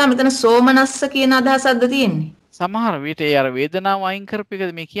නැති නිසා මෙතන සෝමනස්ස කියන අදහසක්ද තියෙන්නේ. සමහර විට ඒ අර වේදනාව අයින් කරපු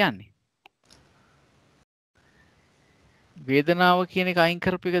එකද මේ කියන්නේ. වේදනාව කියන එක අයින්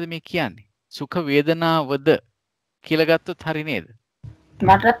කරපු එකද මේ කියන්නේ. සුඛ වේදනාවද කියලා ගත්තොත් හරි නේද?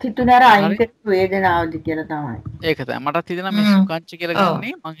 මටත් හිතුනේ අර අයින් කරපු වේදනාවද කියලා තමයි. ඒක තමයි. මටත් හිතෙනවා මේ සුඛංච කියලා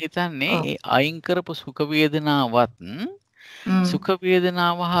ගන්නේ මම හිතන්නේ ඒ අයින් කරපු සුඛ වේදනාවත් සුඛ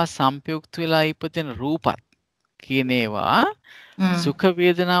වේදනාව හා සංපයුක්ත වෙලා ඉපදෙන රූපත් කියන ඒවා සුඛ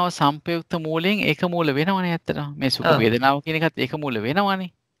වේදනාව සංපයුක්ත මූලයෙන් ඒක මූල වෙනවනේ ඇත්තටම. මේ සුඛ වේදනාව කියන එකත් ඒක මූල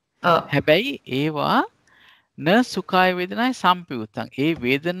වෙනවනේ. හැබැයි ඒවා න සුඛාය වේදනායි සංපයුක්තං. ඒ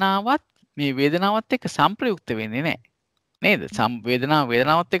වේදනාවත් මේ වේදනාවත් එක්ක සංප්‍රයුක්ත වෙන්නේ නැහැ. නේද?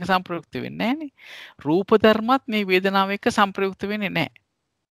 වේදනාවත් එක්ක සංප්‍රයුක්ත වෙන්නේ නැහනේ. රූප ධර්මත් මේ වේදනාව එක්ක සංප්‍රයුක්ත වෙන්නේ නැහැ.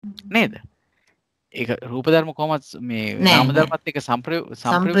 නේද? ඒක රූප ධර්ම කොහොමද මේ නාම ධර්මත් එක්ක සංප්‍රයුක්ත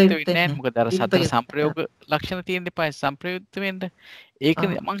වෙන්නේ නැහැ. මොකද අර සතර සංප්‍රයෝග ලක්ෂණ තියෙන දෙපා සංප්‍රයුක්ත වෙන්න. ඒක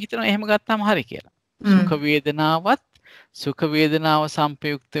මම හිතනවා එහෙම ගත්තාම හරි කියලා. සුඛ වේදනාවත් සුඛ වේදනාව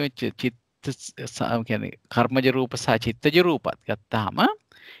සංපයුක්ත වෙච්ච චිත්ත කියන්නේ කර්මජ රූප සහ චිත්තජ රූපත් ගත්තාම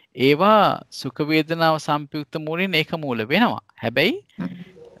ඒවා සුඛ වේදනාව සංපයුක්ත මූලයෙන් ඒක මූල වෙනවා. හැබැයි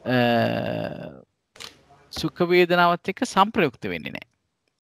සුඛ වේදනාවත් එක්ක සංප්‍රයුක්ත වෙන්නේ නැහැ.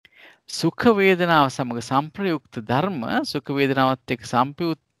 සුඛ වේදනාව සමග සංප්‍රයුක්ත ධර්ම සුඛ වේදනාවත් එක්ක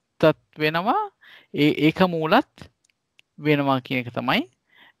සංපයුක්තත් වෙනවා. ඒක මූලත් වෙනවා කියන එක තමයි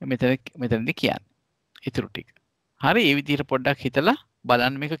මෙතනදී කියන්නේ. ඊටු ටික. හරි ඒ විදිහට පොඩ්ඩක් හිතලා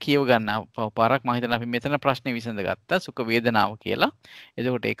බලන්න මේක කියව ගන්න. පාරක් මම හිතනවා අපි මෙතන ප්‍රශ්නේ විසඳගත්තා සුඛ වේදනාව කියලා.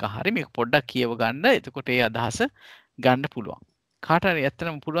 එතකොට ඒක හරි මේක පොඩ්ඩක් කියව ගන්න. එතකොට ඒ අදහස ගන්න පුළුවන්. කාට හරි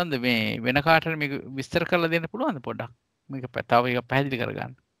ඇත්තටම පුළුවන්ද මේ වෙන කාට හරි මේක විස්තර කරලා දෙන්න පුළුවන්ද පොඩ්ඩක්? මේක තව එක පැහැදිලි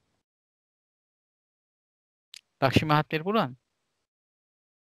කරගන්න. ලක්ෂ්මී මහත්මියට පුළුවන්ද?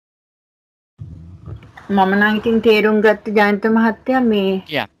 මම නම් ඉතින් තේරුම් ගත්ත ජයන්ත මහත්තයා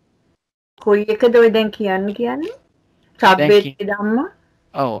මේ කොයි එකද ඔය දැන් කියන්නේ? සබ්බේ ධම්ම.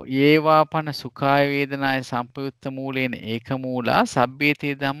 ඔව් ඒවා පන සුඛාය වේදනාය සංපයුත්ත මූලේන ඒක මූලා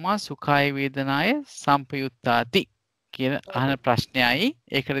සබ්බේතේ ධම්මා සුඛාය වේදනාය සංපයුත්තාති කියන අහන ප්‍රශ්නයයි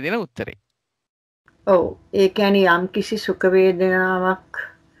ඒකට දෙන උත්තරේ. ඔව් ඒ කියන්නේ යම් කිසි සුඛ වේදනාවක්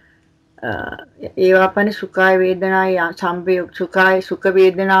ඒවා පන සුඛාය වේදනාය සංපයුක්ත සුඛ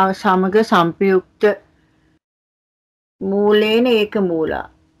වේදනාව සමග සංපයුක්ත මූලේන ඒක මූලා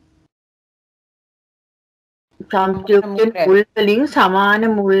සංයුක්ත මුල් වලින් සමාන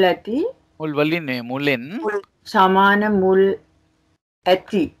මුල් ඇති මුල් වලින් නෙවෙයි මුලෙන් සමාන මුල්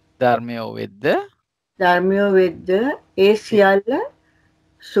ඇති ධර්මයෝ වෙද්ද ඒ සියල්ල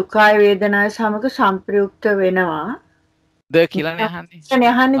සුඛාය වේදනාය සමග සංප්‍රයුක්ත වෙනවා ද කියලානේ අහන්නේ.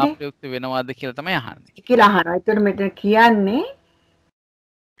 සංප්‍රයුක්ත වෙනවාද කියලා තමයි අහන්නේ. කියලා අහනවා. ඒතර මෙතන කියන්නේ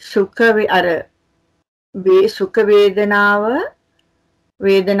සුඛ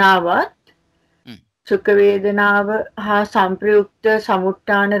වේදනාවත් සුඛ වේදනාව හා සංප්‍රයුක්ත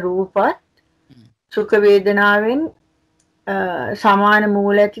සමුට්ඨාන රූපත් සුඛ වේදනාවෙන් සමාන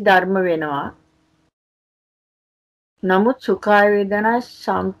මූල ඇති ධර්ම වෙනවා. නමුත් සුඛාය වේදනා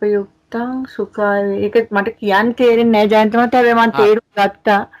සංපයුක්තං සුඛාය ඒක මට කියන්න තේරෙන්නේ නැහැ ජයන්ත මහත්තයා. හැබැයි මම තේරුම්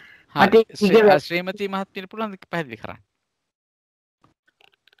ගත්තා. මට ශ්‍රීමති මහත්මියට පුළුවන් ද පැහැදිලි කරන්න?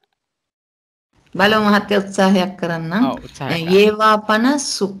 බලමු මහත්ය උත්සාහයක් කරන්නම්. ඒවා පන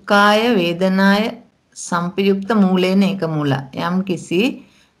සුඛාය වේදනාය සංපයුක්ත මූලේන ඒක මූල. යම් කිසි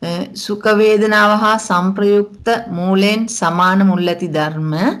සුඛ වේදනාව හා සංප්‍රයුක්ත මූලෙන් සමාන මුල් ඇති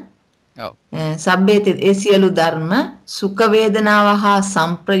ධර්ම සබ්බේත ඒ සියලු ධර්ම සුඛ වේදනාව හා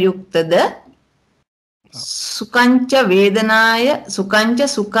සංප්‍රයුක්තද සුඛංච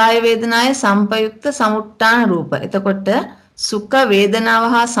සුඛාය වේදනාය සංපයුක්ත සමුට්ඨාන රූප. එතකොට සුඛ වේදනාව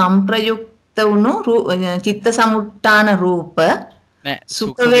හා සංප්‍රයුක්ත වුණු චිත්ත සමුට්ඨාන රූප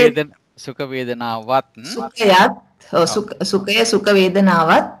සුඛ වේදනාවත් සුඛ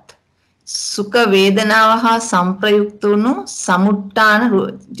වේදනාවත් සුඛ වේදනාව හා සංප්‍රයුක්ත වුණු සමුට්ඨාන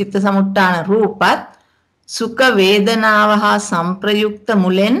චිත්ත සමුට්ඨාන රූපත් සුඛ වේදනාව හා සංප්‍රයුක්ත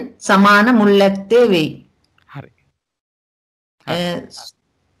මුලෙන් සමාන මුල් ඇත්තේ වෙයි. හරි.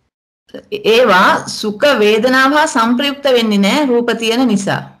 ඒවා සුඛ වේදනාව හා සංප්‍රයුක්ත වෙන්නේ නැහැ රූප තියෙන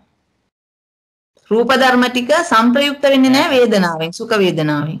නිසා. රූප ධර්ම ටික සංප්‍රයුක්ත වෙන්නේ නැහැ වේදනාවෙන් සුඛ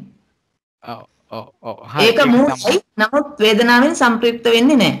වේදනාවෙන්. ඔව් ඒක මූලයි. නමුත් වේදනාවෙන් සංප්‍රයුක්ත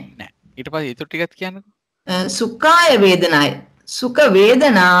වෙන්නේ නැහැ. ඊට පස්සේ ඊට ටිකක් කියන්නකෝ. සුඛාය වේදනාය සුඛ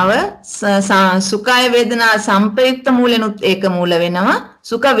වේදනාව සුඛාය වේදනා සංප්‍රයුක්ත මූලෙනුත් ඒක මූල වෙනවා.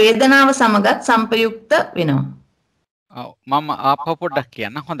 සුඛ වේදනාව සමගත් සංප්‍රයුක්ත වෙනවා. ඔව් මම ආපහු පොඩ්ඩක්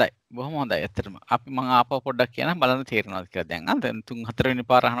කියන්න. හොඳයි. බොහොම හොඳයි. ඇත්තටම මම ආපහු පොඩ්ඩක් කියන්න බලන්න තේරෙනවද කියලා. දැන් 3 4 වෙනි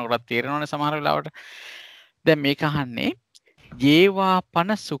පාර අහනකොටත් තේරෙනවනේ සමහර වෙලාවට. දැන් මේක අහන්නේ යේවා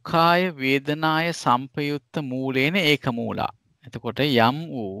පන සුඛාය වේදනාය සංපයුක්ත මූලේන ඒක මූලා. එතකොට යම්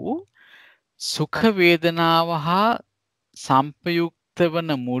වූ සුඛ වේදනාව හා සංපයුක්ත වන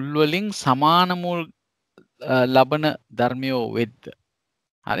මුල් වලින් සමාන මුල් ලබන ධර්මයෝ වෙද්ද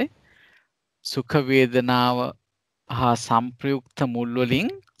හරි? සුඛ වේදනාව හා සංප්‍රයුක්ත මුල් වලින්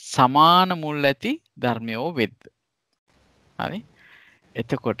සමාන මුල් ඇති ධර්මයෝ වෙද්ද. හරි?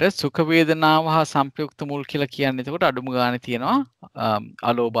 එතකොට සුඛ වේදනාව හා සංප්‍රයුක්ත මුල් කියලා කියන්නේ එතකොට අඩුම ගානේ තියෙනවා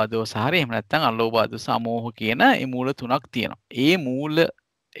අලෝභ දෝස හරි එහෙම නැත්නම් අලෝභ දෝස අමෝහ කියන මේ මූල තුනක් තියෙනවා. ඒ මූල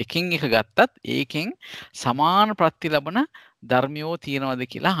එකින් එක ගත්තත් ඒකෙන් සමාන ප්‍රත්‍ය ලබන ධර්මියෝ තියනවාද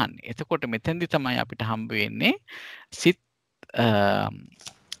කියලා අහන්නේ. එතකොට මෙතෙන්දි තමයි අපිට හම්බ වෙන්නේ සිත්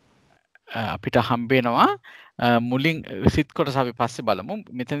අපිට හම්බ වෙනවා මුලින් සිත් කොටස අපි පස්සේ බලමු.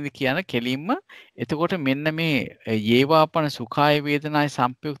 මෙතනදී කියන කෙලින්ම එතකොට මෙන්න මේ යේවාපන සුඛාය වේදනාය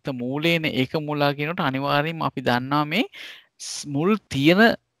සංපයුක්ත මූලේන ඒක මූලා කියනකොට අනිවාර්යයෙන්ම අපි දන්නවා මේ මුල්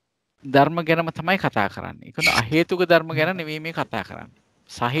තියෙන ධර්ම ගැනම තමයි කතා කරන්නේ. ඒක අහේතුක ධර්ම ගැන නෙවෙයි මේ කතා කරන්නේ.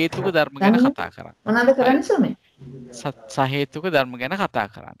 සහේතුක ධර්ම ගැන කතා කරන්නේ. මොනවද කරන්නේ සෝමේ? සහේතුක ධර්ම ගැන කතා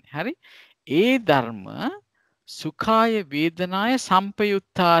කරන්නේ. හරි? ඒ ධර්ම සුඛාය වේදනාය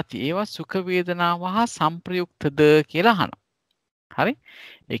සංපයුත්තාති. ඒවා සුඛ වේදනාව හා සංප්‍රයුක්තද කියලා අහනවා. හරි?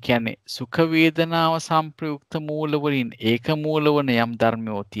 ඒ කියන්නේ සුඛ වේදනාව සංප්‍රයුක්ත මූල වලින් ඒක මූල වන යම්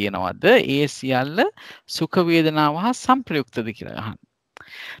ධර්මයෝ තියෙනවද? ඒ සියල්ල සුඛ වේදනාව හා සංප්‍රයුක්තද කියලා අහනවා.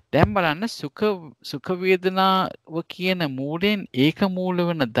 දැන් බලන්න සුඛ වේදනාව කියන මූලෙන් ඒක මූල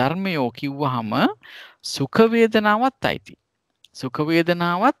වෙන ධර්මයෝ කිව්වහම සුඛ වේදනාවත් අයිති. සුඛ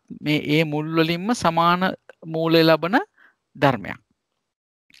වේදනාවත් මේ ඒ මුල් වලින්ම සමාන මූලය ලබන ධර්මයක්.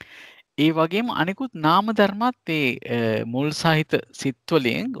 ඒ වගේම අනිකුත් නාම ධර්මත් ඒ මුල් සහිත සිත්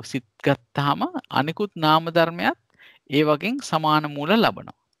වලින් සිත් ගත්තාම අනිකුත් නාම ධර්මයක් ඒ වගේම සමාන මූල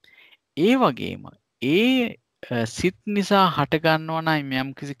ලබනවා. ඒ වගේම ඒ සිත් නිසා හට ගන්නවා නම් යම්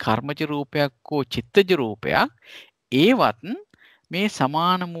කිසි කර්මජ රූපයක් හෝ චිත්තජ රූපයක් ඒවත් මේ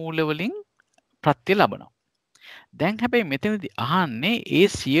සමාන මූල වලින් ප්‍රත්‍ය ලබනවා. දැන් හැබැයි මෙතනදී අහන්නේ ඒ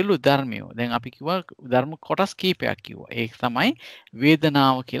සියලු ධර්මයෝ. දැන් අපි කිව්වා ධර්ම කොටස් කීපයක් කිව්වා. ඒක තමයි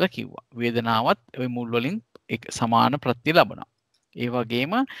වේදනාව කියලා කිව්වා. වේදනාවත් ওই මුල් වලින් සමාන ප්‍රත්‍ය ලබනවා. ඒ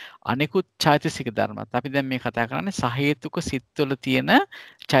වගේම අනිකුත් චෛතසික ධර්මත් අපි දැන් මේ කතා කරන්නේ සහේතුක සිත්වල තියෙන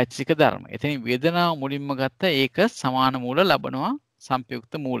චෛතසික ධර්ම. එතනින් වේදනාව මුලින්ම ගත්ත ඒක සමාන මූල ලබනවා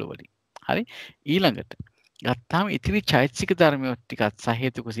සංපයුක්ත මූල වලින්. හරි? ඊළඟට ගත්තාම ඉතිරි චෛතසික ධර්මයෝ ටිකත්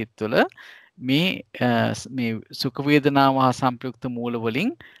සහේතුක සිත්වල මේ සුඛ වේදනාව හා සංප්‍රයුක්ත මූල වලින්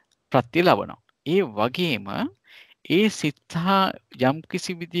ප්‍රත්‍ය ලබනවා. ඒ වගේම ඒ සිත යම්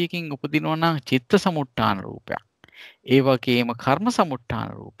කිසි විදියකින් උපදිනවා නම් චිත්ත සමුට්ඨාන රූපයක්. ඒ වගේම කර්ම සමුට්ඨාන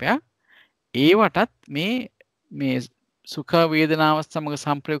රූපයක්. ඒවටත් මේ සුඛ වේදනාව සමග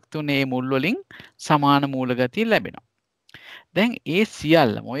සංප්‍රයුක්ත වුණ මේ මුල් වලින් සමාන මූල ගතිය ලැබෙනවා. දැන් ඒ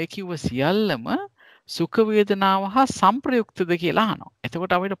සියල්ලම ඔය කිව්ව සියල්ලම සුඛ වේදනාව හා සංප්‍රයුක්තද කියලා අහනවා.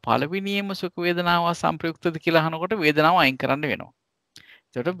 එතකොට අපිට පළවෙනියෙන්ම සුඛ වේදනාව හා සංප්‍රයුක්තද කියලා අහනකොට වේදනාව අයින් කරන්න වෙනවා.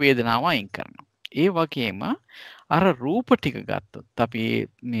 එතකොට වේදනාව අයින් කරනවා. ඒ වගේම අර රූප ටික ගත්තොත් අපි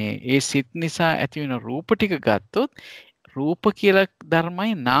මේ ඒ සිත් නිසා ඇති වෙන රූප ටික ගත්තොත් රූප කියලා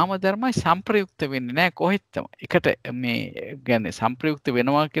ධර්මයි නාම ධර්මයි සංප්‍රයුක්ත වෙන්නේ නැහැ කොහෙත්ම. එකට මේ කියන්නේ සංප්‍රයුක්ත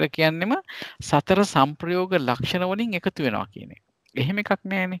වෙනවා කියලා කියන්නේම සතර සංප්‍රයෝග ලක්ෂණ වලින් එකතු වෙනවා කියන එක. එහෙම එකක්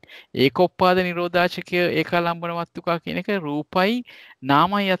නෑනේ. ඒකෝප්පාද නිරෝධාචකය ඒකාලම්බන වත්තුකා කියන එක රූපයි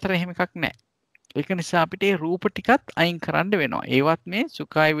නාමයි අතර එහෙම එකක් නෑ. ඒක නිසා අපිට ඒ රූප ටිකත් අයින් කරන්න වෙනවා. ඒවත් මේ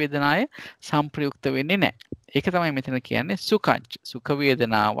සුඛාය වේදනාය සංප්‍රයුක්ත වෙන්නේ නෑ. ඒක තමයි මෙතන කියන්නේ සුඛංච. සුඛ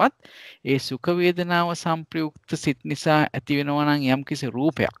වේදනාවත් ඒ සුඛ වේදනාව සංප්‍රයුක්ත සිත් නිසා ඇති වෙනවා නම් යම්කිසි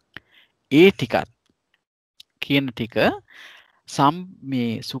රූපයක්. ඒ ටිකත් කියන ටික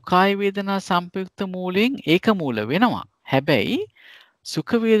මේ සුඛාය වේදනා සංප්‍රයුක්ත මූලයෙන් ඒක මූල වෙනවා. හැබැයි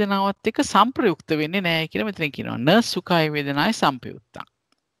සුඛ වේදනාවත් එක්ක සංප්‍රයුක්ත වෙන්නේ නැහැ කියලා මෙතන කියනවා. න සුඛාය වේදනායි සංප්‍රයුක්තං.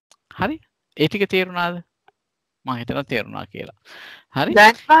 හරි? ඒ ටික තේරුණාද? මම හිතනවා තේරුණා කියලා. හරි?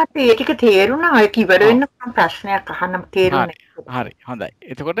 දැන්වත් ඒ ටික තේරුණා. ඔය කිවර වෙන්න ප්‍රශ්නයක් අහන්න තේරුණේ. හරි. හොඳයි.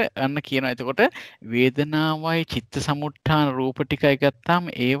 එතකොට අන්න කියනවා එතකොට වේදනාවයි චිත්ත සමුට්ඨාන රූප ටිකයි ගත්තාම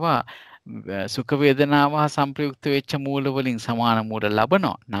ඒවා සුඛ වේදනාව හා සංප්‍රයුක්ත වෙච්ච මූල වලින් සමාන මූල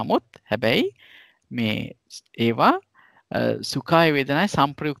ලබනවා. නමුත් හැබැයි මේ ඒවා සුඛාය වේදනායි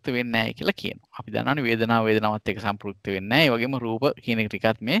සංප්‍රයුක්ත වෙන්නේ නැහැ කියලා කියනවා. අපි දන්නවනේ වේදනාවත් එක්ක සංප්‍රයුක්ත වෙන්නේ නැහැ. ඒ වගේම රූප කියන එක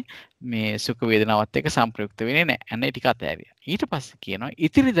ටිකත් මේ සුඛ වේදනාවත් එක්ක සංප්‍රයුක්ත වෙන්නේ නැහැ. අන්න ඒ ටික අතහැරියා. ඊට පස්සේ කියනවා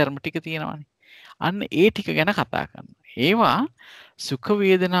ඉතිරි ධර්ම ටික තියෙනවානේ. අන්න ඒ ටික ගැන කතා කරනවා. ඒවා සුඛ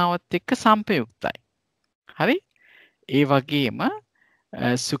වේදනාවත් එක්ක සංප්‍රයුක්තයි. හරි? ඒ වගේම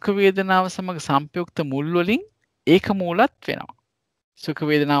සුඛ වේදනාව සමග සංප්‍රයුක්ත මුල් වලින් ඒක මූලත් වෙනවා. සුඛ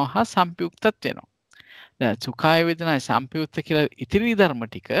වේදනාව හා සංප්‍රයුක්තත් වෙනවා. සුඛාය වේදනායි සංප්‍රයුක්ත කියලා ඉතිරි ධර්ම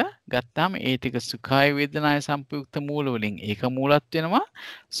ටික ගත්තාම ඒ ටික සුඛාය වේදනායි සංප්‍රයුක්ත මූල වලින් ඒක මූලත් වෙනවා.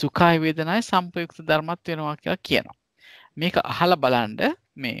 සුඛාය වේදනායි සංප්‍රයුක්ත ධර්මත් වෙනවා කියලා කියනවා. මේක අහලා බලන්න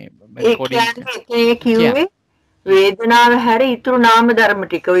මේ ඒ කිව්වේ වේදනාව හැර ඉතුරු නාම ධර්ම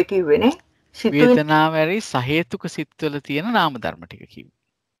ටික ඔය කිව්වේනේ. වේදනාව ඇරි සහේතුක සිත්වල තියෙන නාම ධර්ම ටික කිව්වේ.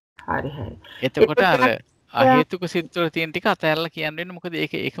 හරි හරි. එතකොට අර අහේතුක සිත්වල තියෙන ටික අතහැරලා කියන්න වෙන්නේ මොකද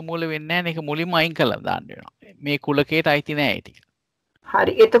ඒක මූල වෙන්නේ නැහැ නේ. ඒක මුලින්ම අයින් කරලා දාන්න වෙනවා. මේ කුලකයට අයිති නැහැ ඒ ටික.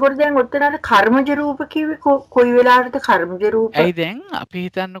 හරි. එතකොට දැන් ඔතන අර කර්මජ රූප කිව්වේ කොයි වෙලාවටද කර්මජ රූප? ඇයි දැන් අපි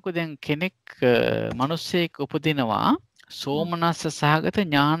හිතන්නකෝ දැන් කෙනෙක් මිනිස්සෙක් උපදිනවා සෝමනස්ස සහගත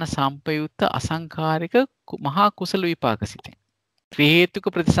ඥාන සම්පයුක්ත අසංකාරික මහා කුසල විපාක සිතෙන්. ත්‍රි හේතුක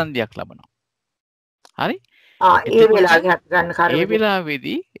ප්‍රතිසන්දියක් ලබනවා. හරි? ඒ වෙලාවේ හත් ගන්න කර්ම. ඒ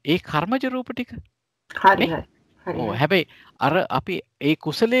වෙලාවේදී ඒ කර්මජ රූප ටික. හරි හරි. ඔව් හැබැයි අර අපි ඒ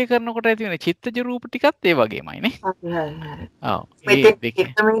කුසලයේ කරනකොට ඇති වෙන චිත්තජ රූප ටිකත් ඒ වගේමයි නේ. හරි හරි. ඔව්. මේ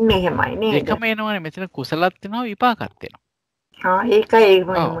දෙකම ඉන්නේ එහෙමයි නේද? දෙකම එනවනේ මෙතන කුසලත් වෙනවා විපාකත් වෙනවා. ඒකයි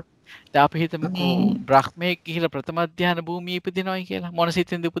ඒකම. දැන් අපි හිතමුකෝ බ්‍රහ්මයේ ගිහිලා ප්‍රථම ධ්‍යාන භූමියේ ඉපදිනවයි කියලා. මොන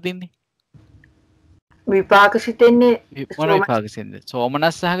සිතෙන්ද උපදින්නේ? විපාක සිතෙන්නේ මොන විපාක සිතෙන්ද?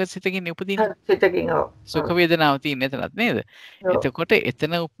 සෝමනස් සහගත සිතකින් උපදින්නේ. සිතකින් ඔව්. සුඛ වේදනාව තියෙන එතනත් නේද? එතකොට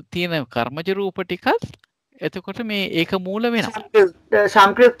එතන තියෙන කර්මජ රූප ටිකත් එතකොට මේ ඒක මූල වෙනවා.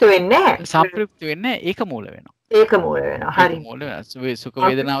 සංප්‍රයුක්ත වෙන්නේ නැහැ. සංප්‍රයුක්ත වෙන්නේ ඒක මූල වෙනවා. ඒක මූල වෙනවා. හරි. මූල වෙනවා. සුඛ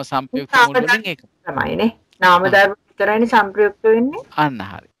වේදනාව සංප්‍රයුක්ත මූල වලින් ඒක තමයිනේ. නාම ධර්ම විතරයිනේ සංප්‍රයුක්ත වෙන්නේ. අන්න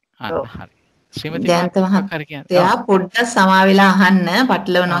හරි. අන්න හරි. ජයන්ත මහත්තයා පොඩ්ඩක් සමා වෙලා අහන්න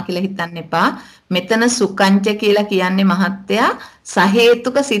පටලවනවා කියලා හිතන්න එපා. මෙතන සුකංච කියලා කියන්නේ මහත්තයා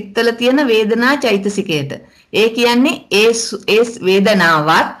සහේතුක සිත්වල තියෙන වේදනා චෛතසිකයට. ඒ කියන්නේ ඒ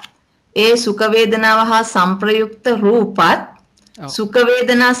වේදනාවත් ඒ සුඛ වේදනාව හා සංප්‍රයුක්ත රූපත් සුඛ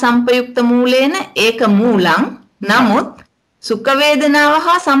වේදනා සංප්‍රයුක්ත මූලේන ඒක මූලං. නමුත් සුඛ වේදනාව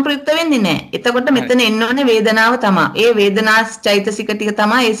හා සංප්‍රයුක්ත වෙන්නේ නැහැ. එතකොට මෙතන එන්න ඕනේ වේදනාව තමයි. ඒ වේදනා චෛතසික ටික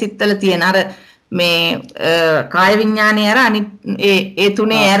තමයි ඒ සිත්වල තියෙන. අර මේ කාය විඥානේ අර අනිත් ඒ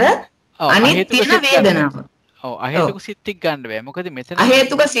තුනේ අර අනිත් තියෙන වේදනාව. ඔව් අහේතුක සිත් ටික ගන්න බෑ. මොකද මෙතන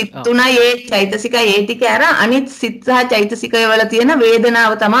අහේතුක සිත් තුනයි ඒ චෛතසිකයි ඒ ටික අර අනිත් සිත් සහ චෛතසිකය වල තියෙන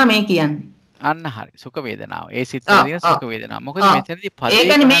වේදනාව තමයි මේ කියන්නේ. අන්න හරි. සුඛ වේදනාව. ඒ සිත් වල තියෙන සුඛ වේදනාව. මොකද මෙතනදී පදේ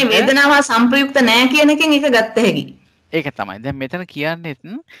ඒ කියන්නේ මේ වේදනාව සංප්‍රයුක්ත නැහැ කියන එකෙන් ඒක ගත්ත හැකි. ඒක තමයි. දැන් මෙතන කියන්නේත්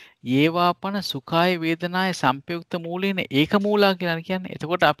යේවාපන සුඛාය වේදනාය සංපයුක්ත මූලේන ඒක මූලා කියලා කියන්නේ.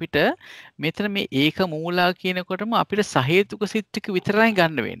 එතකොට අපිට මෙතන මේ ඒක මූලා කියනකොටම අපිට සහේතුක සිත් ටික විතරයි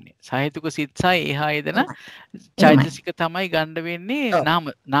ගන්න වෙන්නේ. සහේතුක සිත් සහ ඒහා යෙදෙන චෛතසික තමයි ගන්න වෙන්නේ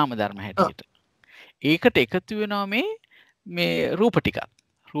නාම ධර්ම හැටියට. ඒකට එකතු වෙනවා මේ රූප ටිකත්.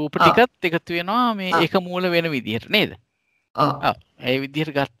 රූප ටිකත් එකතු වෙනවා මේ ඒක මූල වෙන විදිහට නේද? ඒ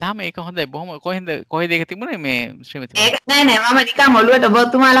විදිහට ගත්තාම ඒක හොඳයි. බොහොම කොහෙද ඒක තිබුණේ මේ ශ්‍රීමති? ඒක නෑ මම නිකන් ඔළුවට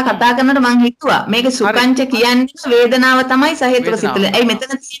ඔබතුමාලා කතා කරනකොට මං හිතුවා මේක සුකංච කියන්නේ වේදනාව තමයි සහේතුක සිතල. ඇයි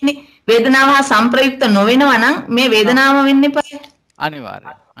මෙතන තියෙන්නේ වේදනාව හා සංප්‍රයුක්ත නොවෙනවා නම් මේ වේදනාව වෙන්න එපා.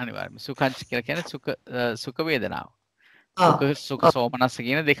 අනිවාර්යයෙන්. සුකංච කියලා කියන්නේ සුඛ වේදනාව. සුඛ සෝමනස්ස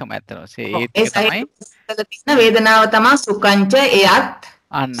කියන දෙකම ඇත්තනවා. ඒ තමයි වේදනාව තමයි සුකංච එයත්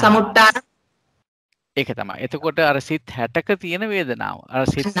සමුට්ටාන ඒක තමයි. එතකොට අර සිත් 60ක තියෙන වේදනාව. අර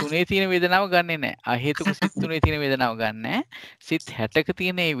සිත් 3 තියෙන වේදනාව ගන්නෙ නැහැ. අහේතුක සිත් 3 තියෙන වේදනාව ගන්නෑ. සිත් 60ක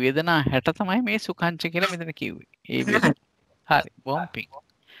තියෙන මේ වේදනා 60 තමයි මේ සුඛංච කියලා මෙතන කිව්වේ. ඒ වේදනාව. හරි. බොහොම පිං.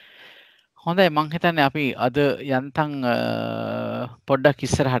 හොඳයි මං හිතන්නේ අපි අද යන්තම් පොඩ්ඩක්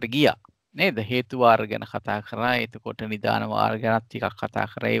ඉස්සරහට ගියා. නේද? හේතු වාර ගැන කතා කරා. එතකොට නිදාන වාර ගැනත් ටිකක් කතා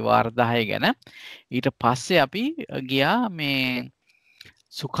කරා. ඒ වාර 10 ගැන. ඊට පස්සේ අපි ගියා මේ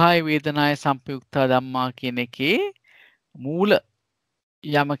සුඛාය වේදනාය සංපයුක්තා ධම්මා කියන එකේ මූල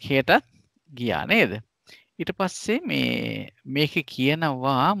යමකයට ගියා නේද? ඊට පස්සේ මේකේ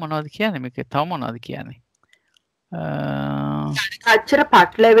කියනවා මොනවද කියන්නේ? මේක තව මොනවද කියන්නේ? අච්චර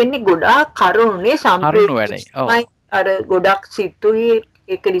පටලැවෙන්නේ ගොඩාක් කරුණුනේ කරුණු වැඩයි. ඔව්. අර ගොඩක් සිතුයි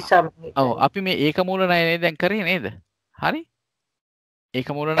ඒක නිසා. ඔව් අපි මේ ඒක මූල ණය දැන් කරේ නේද? හරි? ඒක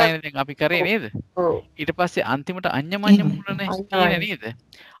මූල ණය දැන් අපි කරේ නේද? ඔව්. ඊට පස්සේ අන්තිමට අඤ්ඤමඤ්ඤ මූල ණය කියන්නේ නේද?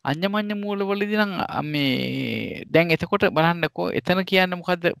 අඤ්ඤමඤ්ඤ මූල වලදී නම් මේ දැන් එතකොට බලන්නකෝ එතන කියන්නේ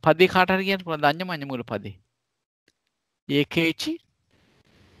මොකද්ද? පදේ කාට හරි කියන්න පුළුවන්ද අඤ්ඤමඤ්ඤ මූල පදේ? ඒකේචි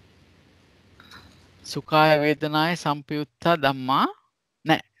සුඛාය වේදනාය සංපයුත්තා ධම්මා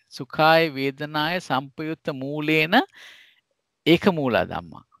නෑ සුඛාය වේදනාය සංපයුත්ත මූලේන ඒක මූලා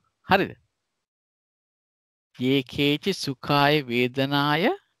ධම්මා. හරිද? ඒකේචි සුඛාය වේදනාය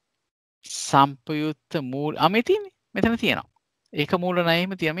සංපයුත්ත මූල මේ තියෙන්නේ මෙතන තියෙනවා. ඒක මූල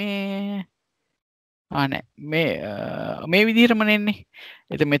ණයෙම තිය මේ නෑ මේ විදිහටම නෙන්නේ.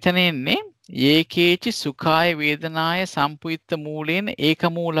 එතන මෙතන එන්නේ ඒකේචි සුඛාය වේදනාය සංපයුත්ත මූලේන ඒක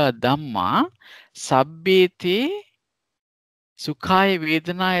මූලා ධම්මා සබ්බේතේ සුඛාය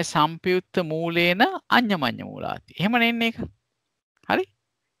වේදනාය සංපයුත්ත මූලේන අඤ්ඤමඤ්ඤ මූලාති. එහෙම නෙන්නේ ඒක. හරි?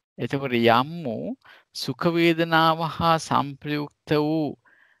 එතකොට යම් වූ සුඛ වේදනාව හා සංප්‍රයුක්ත වූ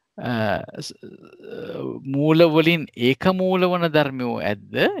මූල වලින් ඒක මූල වන ධර්මයෝ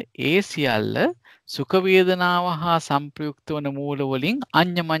ඇද්ද ඒ සියල්ල සුඛ වේදනාව හා සංප්‍රයුක්ත වන මූල වලින්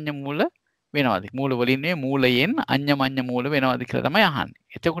අඤ්ඤමඤ්ඤ මූල වෙනවද? මූල වලින් නේ මූලයෙන් අඤ්ඤමඤ්ඤ මූල වෙනවද කියලා තමයි අහන්නේ.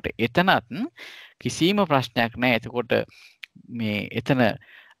 එතකොට එතනත් කිසිම ප්‍රශ්නයක් නැහැ. එතකොට මේ එතන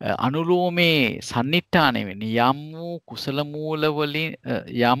අනුලෝමේ සම්නිට්ඨානෙ වෙන්නේ යම් වූ කුසල මූල වලින්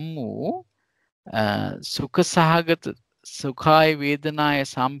යම් වූ සුඛ සහගත සුඛාය වේදනාය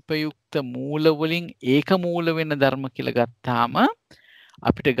සංපයුක්ත මූල වලින් ඒක මූල වෙන ධර්ම කියලා ගත්තාම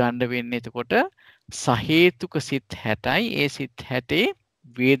අපිට ගන්න වෙන්නේ එතකොට සහේතුක සිත් 60යි ඒ සිත් 60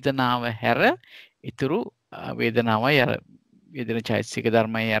 වේදනාව හැර ඊතුරු වේදනාවයි අර වේදනා චෛතසික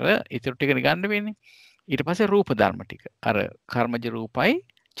ධර්මයි අර ඊතුරු ටික ගන්න වෙන්නේ ඊට පස්සේ රූප ධර්ම ටික අර කර්මජ රූපයි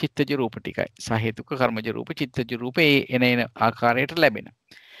චිත්තජ රූප ටිකයි සහේතුක කර්මජ රූප චිත්තජ රූප ඒ එන ආකාරයට ලැබෙන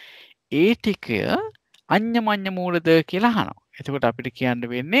ඒ ටික අඤ්ඤමඤ්ඤ මූලද කියලා අහනවා. එතකොට අපිට කියන්න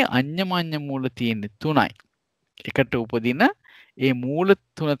වෙන්නේ අඤ්ඤමඤ්ඤ මූල තියෙන්නේ 3යි. එකට උපදින ඒ මූල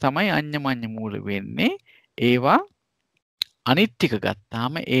 3 තමයි අඤ්ඤමඤ්ඤ මූල වෙන්නේ. ඒවා අනිත් ටික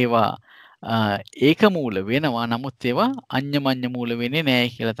ගත්තාම ඒවා ඒක මූල වෙනවා. නමුත් ඒවා අඤ්ඤමඤ්ඤ මූල වෙන්නේ නැහැ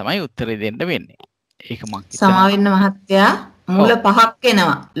කියලා තමයි උත්තරේ දෙන්න වෙන්නේ. ඒක මම සමාවෙන්න මහත්තයා මූල පහක්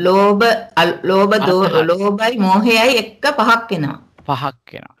එනවා. ලෝභයි මෝහයයි එක්ක පහක් එනවා. පහක්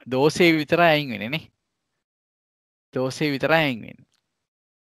එනවා. දෝෂේ විතරයි අයින් වෙන්නේ නේ. දෝෂේ විතරයි අයින් වෙන්නේ.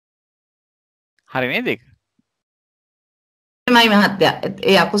 හරි නේද ඒක? එමයි මහත්තයා.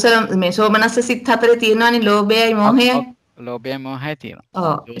 ඒ අකුසල මේ සෝමනස්ස සිත් 4 තියෙනවානේ ලෝභයයි මෝහයයි. ලෝභයයි මෝහයයි තියෙනවා.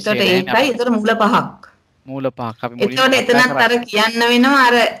 ඔව්. ඒකට ඒකයි ඒතර මූල පහක්. මූල පහක් අපි මුලින්ම එතකොට එතනත් අර කියන්න වෙනවා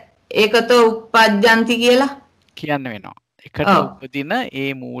අර ඒකතෝ උප්පජ්ජಂತಿ කියලා. කියන්න වෙනවා. එකට උපදින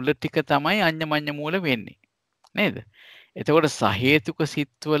ඒ මූල ටික තමයි අඤ්ඤමඤ්ඤ මූල වෙන්නේ. නේද? එතකොට සහේතුක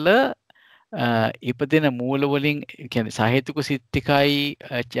සිත්වල ඉපදෙන මූල වලින් කියන්නේ සහේතුක සිත් ටිකයි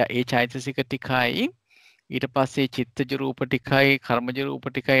ඒ චෛතසික ටිකයි ඊට පස්සේ චිත්තජ රූප ටිකයි කර්මජ රූප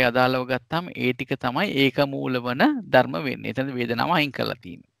ටිකයි අදාළව ගත්තාම ඒ ටික තමයි ඒක මූල වන ධර්ම වෙන්නේ. එතන වේදනාව අයින් කරලා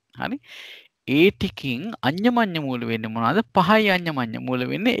තියෙන්නේ. හරි? ඒ ටිකින් අඤ්ඤමඤ්ඤ මූල වෙන්නේ මොනවාද? පහයි අඤ්ඤමඤ්ඤ මූල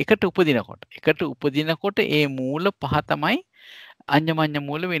වෙන්නේ එකට උපදිනකොට. එකට උපදිනකොට ඒ මූල පහ තමයි අඤ්ඤමඤ්ඤ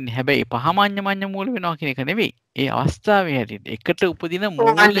මූල වෙන්නේ. හැබැයි පහම අඤ්ඤමඤ්ඤ මූල වෙනවා කියන එක නෙවෙයි. ඒ අවස්ථාවේ හැටියට එකට උපදින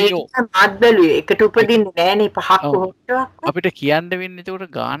මූලයෝ මාද්දලුවේ එකට උපදින්නේ නෑනේ පහක් කොහොමද? අපිට කියන්න වෙන්නේ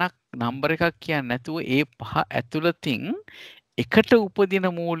ඒකට ගාණක් නම්බර එකක් කියන්නේ නැතුව ඒ පහ ඇතුළතින් එකට උපදින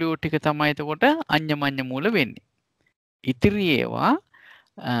මූලයෝ ටික තමයි එතකොට අඤ්ඤමඤ්ඤ මූල වෙන්නේ. ඉතිරි ඒවා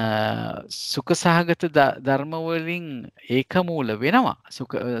සුඛ සහගත ධර්ම වලින් ඒක මූල වෙනවා.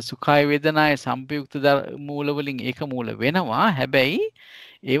 සුඛාය වේදනාය සංපයුක්ත මූල වලින් ඒක මූල වෙනවා. හැබැයි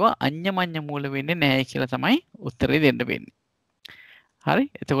ඒවා අඤ්ඤමඤ්ඤ මූල වෙන්නේ නැහැ කියලා තමයි උත්තරේ දෙන්න වෙන්නේ. හරි?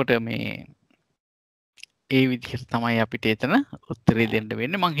 එතකොට මේ ඒ විදිහට තමයි අපිට එතන උත්තරේ දෙන්න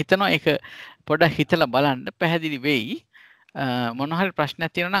වෙන්නේ. මම හිතනවා ඒක පොඩ්ඩක් හිතලා බලන්න පැහැදිලි වෙයි. මොන හරි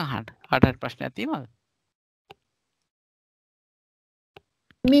ප්‍රශ්නයක් තියෙනවා නම් අහන්න. කාට හරි ප්‍රශ්නයක් තියෙනවද?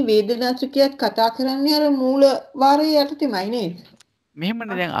 මේ වේදනා ත්‍රිකයත් කතා කරන්නේ අර මූල වාරයේ යටතේමයි නේද?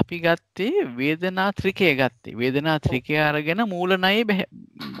 මෙහෙමනේ දැන් අපි ගත්තේ වේදනා ත්‍රිකය ගත්තේ. වේදනා ත්‍රිකය අරගෙන මූල ණයේ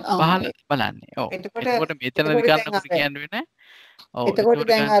පහල බලන්නේ. ඔව්. එතකොට මෙතනදී ගන්නකොට කියන්නේ නැහැ. ඔව්. එතකොට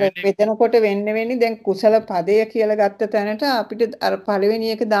දැන් අර මෙතනකොට වෙන්නේ දැන් කුසල පදය කියලා ගත්ත තැනට අපිට අර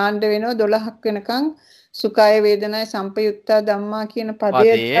පළවෙනි එක දාන්න වෙනවා 12ක් වෙනකන් සුඛාය වේදනාය සංපයුක්තා ධම්මා කියන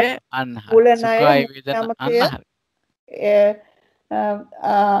පදයේ අන්න සුඛාය වේදනා අන්න හරි.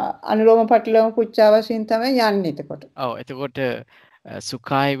 අනුලෝම පටිලෝම පුච්චා වශයෙන් තමයි යන්නේ එතකොට. ඔව් එතකොට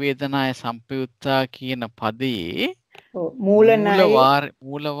සුඛාය වේදනාය සංපයුක්තා කියන පදයේ මූල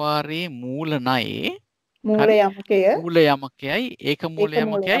වාරේ මූල ණයේ මූල යමකයයි ඒක මූල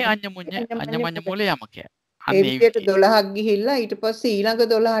යමකයයි අඤ්ඤමඤ්ඤ මූල යමකයයි. ඒ විදිහට 12ක් ගිහිල්ලා ඊට පස්සේ ඊළඟ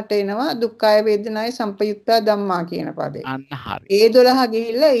 12ට එනවා දුක්ඛාය වේදනාය සංපයුක්තා ධම්මා කියන පදේ. අන්න හරි. ඒ 12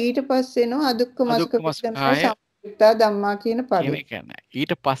 ගිහිල්ලා ඊට පස්සේ එනවා අදුක්ඛම සුඛ වේදනාය සංපයුක්තා ධම්මා කියන පදේ.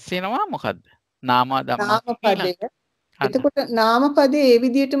 ඊට පස්සේ එනවා මොකද්ද? නාම ධම්මා පදේ. එතකොට නාම පදේ ඒ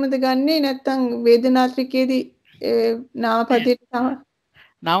විදිහටමද ගන්නෙ නැත්නම් වේදනා ත්‍රිකයේදී නාම පදයට තමයි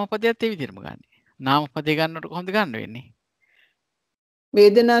නාම පදයත් ඒ විදිහටම ගන්නෙ. නාම පදේ ගන්නකොට කොහොමද ගන්න වෙන්නේ?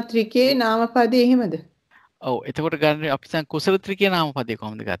 වේදනා ත්‍රිකයේ නාම පදේ එහෙමද? ඔව් එතකොට ගන්න අපි දැන් කුසල ත්‍රිකයේ නාම පදේ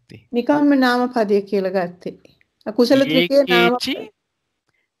කොහොමද ගත්තේ? නිකම්ම නාම පදේ කියලා ගත්තේ. කුසල ත්‍රිකයේ නාම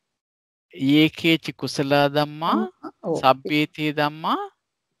ඒකේචි කුසල ධම්මා සබ්බේති ධම්මා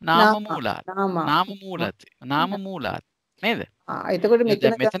නාම මූලාත් නාම මූලාත් නේද? එතකොට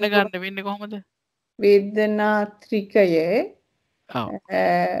මෙතන ගන්න වෙන්නේ කොහොමද? වේදනා ත්‍රිකයේ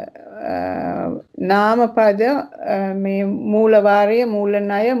නාමපද මේ මූල වාරය මූල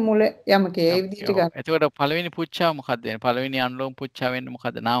ණය මූල යමකේ ඒ විදිහට ගන්න. එතකොට පළවෙනි පුච්චාව මොකක්ද වෙන්නේ? පළවෙනි අනුලෝම පුච්චාව වෙන්නේ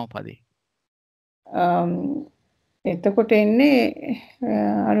මොකද්ද? නාමපදේ. එතකොට එන්නේ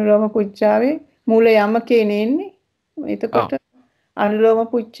අනුලෝම පුච්චාවේ මූල යමකේ නෙන්නේ. එතකොට අනුලෝම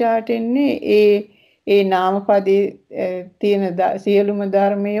පුච්චාට එන්නේ ඒ නාමපදේ තියෙන සියලුම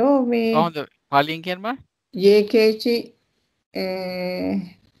ධර්මයෝ මේ කොහොමද පාලියෙන් කියන්නේ? යේකේචි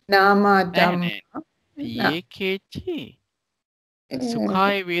නාමා ධම්ම යේකේචි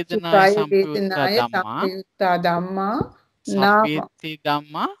සුඛාය වේදනාය සම්පයුක්තා ධම්මා සබ්බේති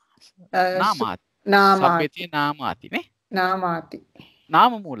ධම්මා නාමාති සබ්බේති නාමාති නේ නාමාති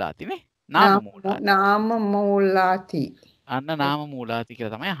නාම මූලාති නේ නාම මූලාති අන්න නාම මූලාති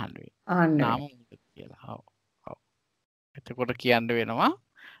කියලා තමයි අහන්නේ නාම මූල කියලා. ඔව් එතකොට කියන්න වෙනවා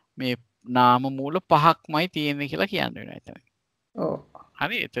මේ නාම මූල පහක්මයි තියෙන්නේ කියලා කියන්න වෙනවා එතන. ඔව්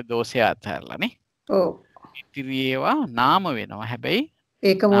හරි ඒක දෝෂය අත්හැරලා නේ. ඔව් ඉතිරි ඒවා නාම වෙනවා. හැබැයි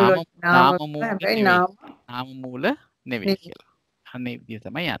ඒක මූල නාම මූල නෙවෙයි කියලා. අනේ විදිය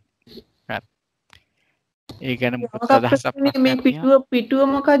තමයි යන්නේ. ඒ ගැන මොකද අදහසක් මේ පිටුව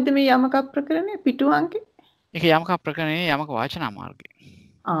මොකද්ද මේ යමක ප්‍රකරණය පිටුව අංකේ? ඒක යමක ප්‍රකරණයේ යමක වාචනා මාර්ගය.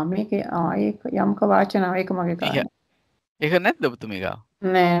 මේකේ ඒක යමක වාචනාව ඒක මගේ කාරණා. ඒක නැද්ද ඔබතුමී ගාව?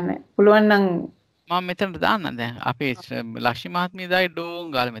 නෑ පුළුවන් නම් මම මෙතනට දාන්නම් දැන් අපේ ලක්ෂ්මී මහත්මිය දායි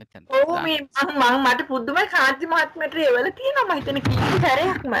ඩෝන් ගාලා මෙතන. ඔව් මේ මම මට පුදුමයි කාන්ති මහත්මියට ඒවල තියෙනවා මම හිතන කීප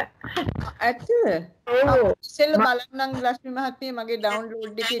සැරයක්ම. ඇත්තද? ඔව් ඉතින් බලන්නම් ලක්ෂ්මී මහත්මිය මගේ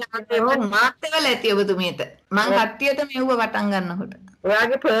ඩවුන්ලෝඩ් එකේ ඔව් මාත් එවල ඇති ඔබතුමියට. මම කට්ටියට මෙව්ව පටන් ගන්නකොට.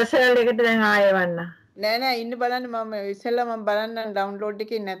 ඔයාගේ පර්සනල් එකට දැන් ආයෙවන්න. නෑ ඉන්න බලන්න මම ඉස්සෙල්ලා මම බලන්නම් ඩවුන්ලෝඩ්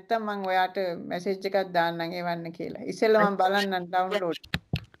එකේ නැත්තම් මම ඔයාට මැසේජ් එකක් දාන්නම් එවන්න කියලා. ඉස්සෙල්ලා මම බලන්නම් ඩවුන්ලෝඩ්.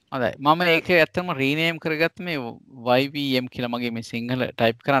 හොඳයි. මම ඒක ඇත්තම රීනේම් කරගත්ත මේ YVM කියලා මගේ මේ සිංහල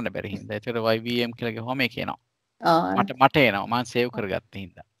ටයිප් කරන්න බැරි හින්දා. ඒකට YVM කියලා ගහුවම ඒක එනවා. මට එනවා. මම සේව් කරගත්ත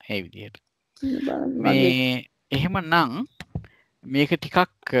හින්දා. ඒ විදිහට. මේ එහෙමනම් මේක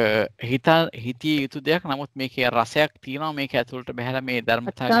ටිකක් හිතිය යුතු දෙයක්. නමුත් මේකේ රසයක් තියෙනවා. මේක ඇතුළට බහැලා මේ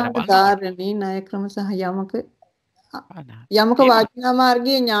ධර්මතාව ගැන බලන්න. කාරණේ ණය ක්‍රම සහ යමක වාචනා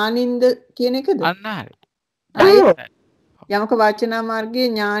මාර්ගයේ ඥානින්ද කියන එකද? අන්න හරි. යමක වාචනා මාර්ගයේ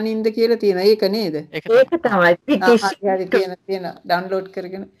ඥානින්ද කියලා තියෙනවා. ඒක නේද? ඒක තමයි. හරි තියෙන ඩවුන්ලෝඩ්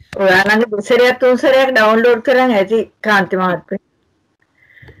කරගෙන. ඔයාලගේ දෙසරයක් තුන්සරයක් ඩවුන්ලෝඩ් කරන් ඇති කාන්ති මහත්මිය.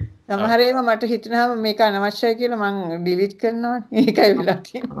 සමහර ඒවා මට හිතෙනවා මේක අනවශ්‍යයි කියලා මම ඩිලීට් කරනවා. ඒකයි වෙලා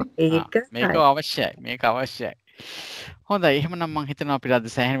තියෙන්නේ. මේක අවශ්‍යයි. මේක අවශ්‍යයි. හොඳයි. එහෙමනම් මම හිතනවා අපිට අද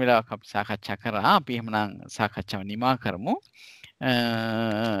සෑහෙන වෙලාවක් අපි සාකච්ඡා කරා. අපි එහෙමනම් සාකච්ඡාව නිමා කරමු.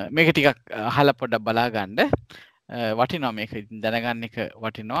 මේක ටිකක් අහලා පොඩ්ඩක් බලා ගන්න. වටිනවා මේක දැනගන්න එක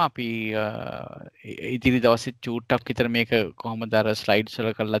වටිනවා. අපි ඉදිරි දවසේ චූට්ටක් විතර මේක කොහොමද අර ස්ලයිඩ්ස්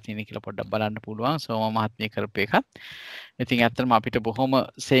වල කරලා තියෙන කියලා පොඩ්ඩක් බලන්න පුළුවන්. සෝම මහත්මිය කරපු එකත්. ඉතින් ඇත්තටම අපිට බොහොම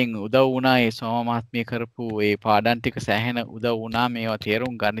සෙයින් උදව් වුණා ඒ සෝම මහත්මිය කරපු ඒ පාඩම් ටික සෑහෙන උදව් වුණා මේවා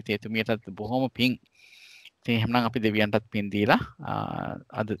තේරුම් ගන්න. ඉතින් එතුමියටත් බොහොම පිං. ඉතින් එහෙනම් අපි දෙවියන්ටත් පින් දීලා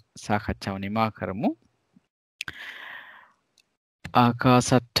අද සාකච්ඡාව නිමා කරමු.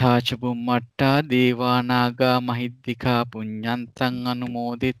 ආකාසට්ඨා ච බුම්මට්ඨා දේවා නාග මහිද්దికා පුඤ්ඤන්තං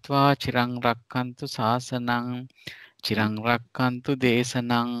අනුමෝදිත්වා චිරං රක්칸තු ශාසනං චිරං රක්칸තු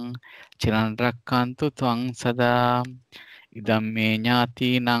දේශනං චිරං රක්칸තු ත්වං සදා ඉදම්මේ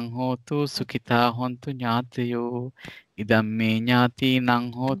ඥාතිනං හෝතු සුඛිතා හොන්තු ඥාතයෝ ඉදම්මේ ඥාතිනං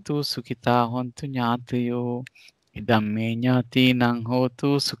හෝතු සුඛිතා හොන්තු ඥාතයෝ ඉදම්මේ ඥාතිනං හෝතු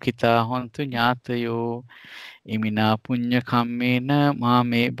සුඛිතා හොන්තු ඥාතයෝ ඉමිනා පුඤ්ඤ කම්මේන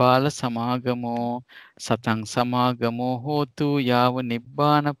මාමේ බාල සමාගමෝ සතං සමාගමෝ හෝතු යාව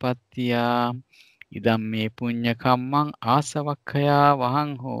නිබ්බානපත්තියා ඉදම්මේ පුඤ්ඤ කම්මං ආසවක්ඛයා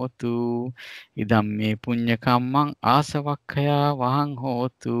වහං හෝතු ඉදම්මේ පුඤ්ඤ කම්මං ආසවක්ඛයා වහං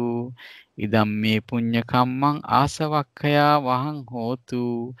හෝතු ඉදම්මේ පුඤ්ඤ කම්මං ආසවක්ඛයා වහං හෝතු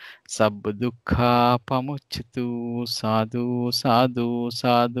සබ්බ දුක්ඛා පමුච්ඡතු සාදු සාදු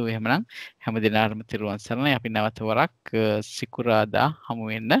සාදු. එහෙමනම් හැම දිනාටම තිරුවන් සරණයි. අපි නැවත වරක් සිකුරාදා හමු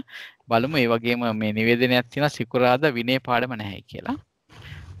වෙන්න බලමු. ඒ වගේම මේ නිවේදනයක් තියෙනවා සිකුරාදා විනය පාඩම නැහැ කියලා.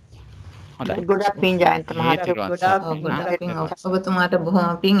 හොඳයි. ගොඩක් පින් ජයන්ත මහත්මයා. ගොඩක් පින් ඔබතුමාට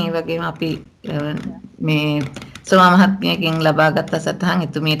බොහොම පින්. ඒ වගේම අපි මේ සෝම මහත්මියගෙන් ලබාගත් සතහන්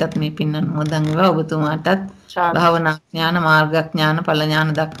එතුමියටත් මේ පින් අනුමෝදන් වේවා. ඔබතුමාටත් භාවනා ඥාන මාර්ග ඥාන ඵල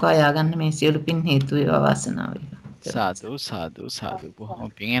ඥාන දක්වා යාගන්න මේ සියලු පින් හේතු වේවා වාසනාව වේවා. සාදු සාදු සාදු.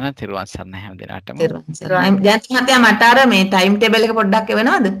 බොහොම පින් එන තිරුවන් සරණයි හැම දිනාටම. ජයන්ත මහත්තයා මට අර මේ ටයිම් ටේබල් එක පොඩ්ඩක්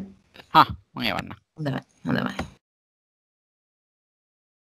එවනවද? මම එවන්නම්. හොඳයි.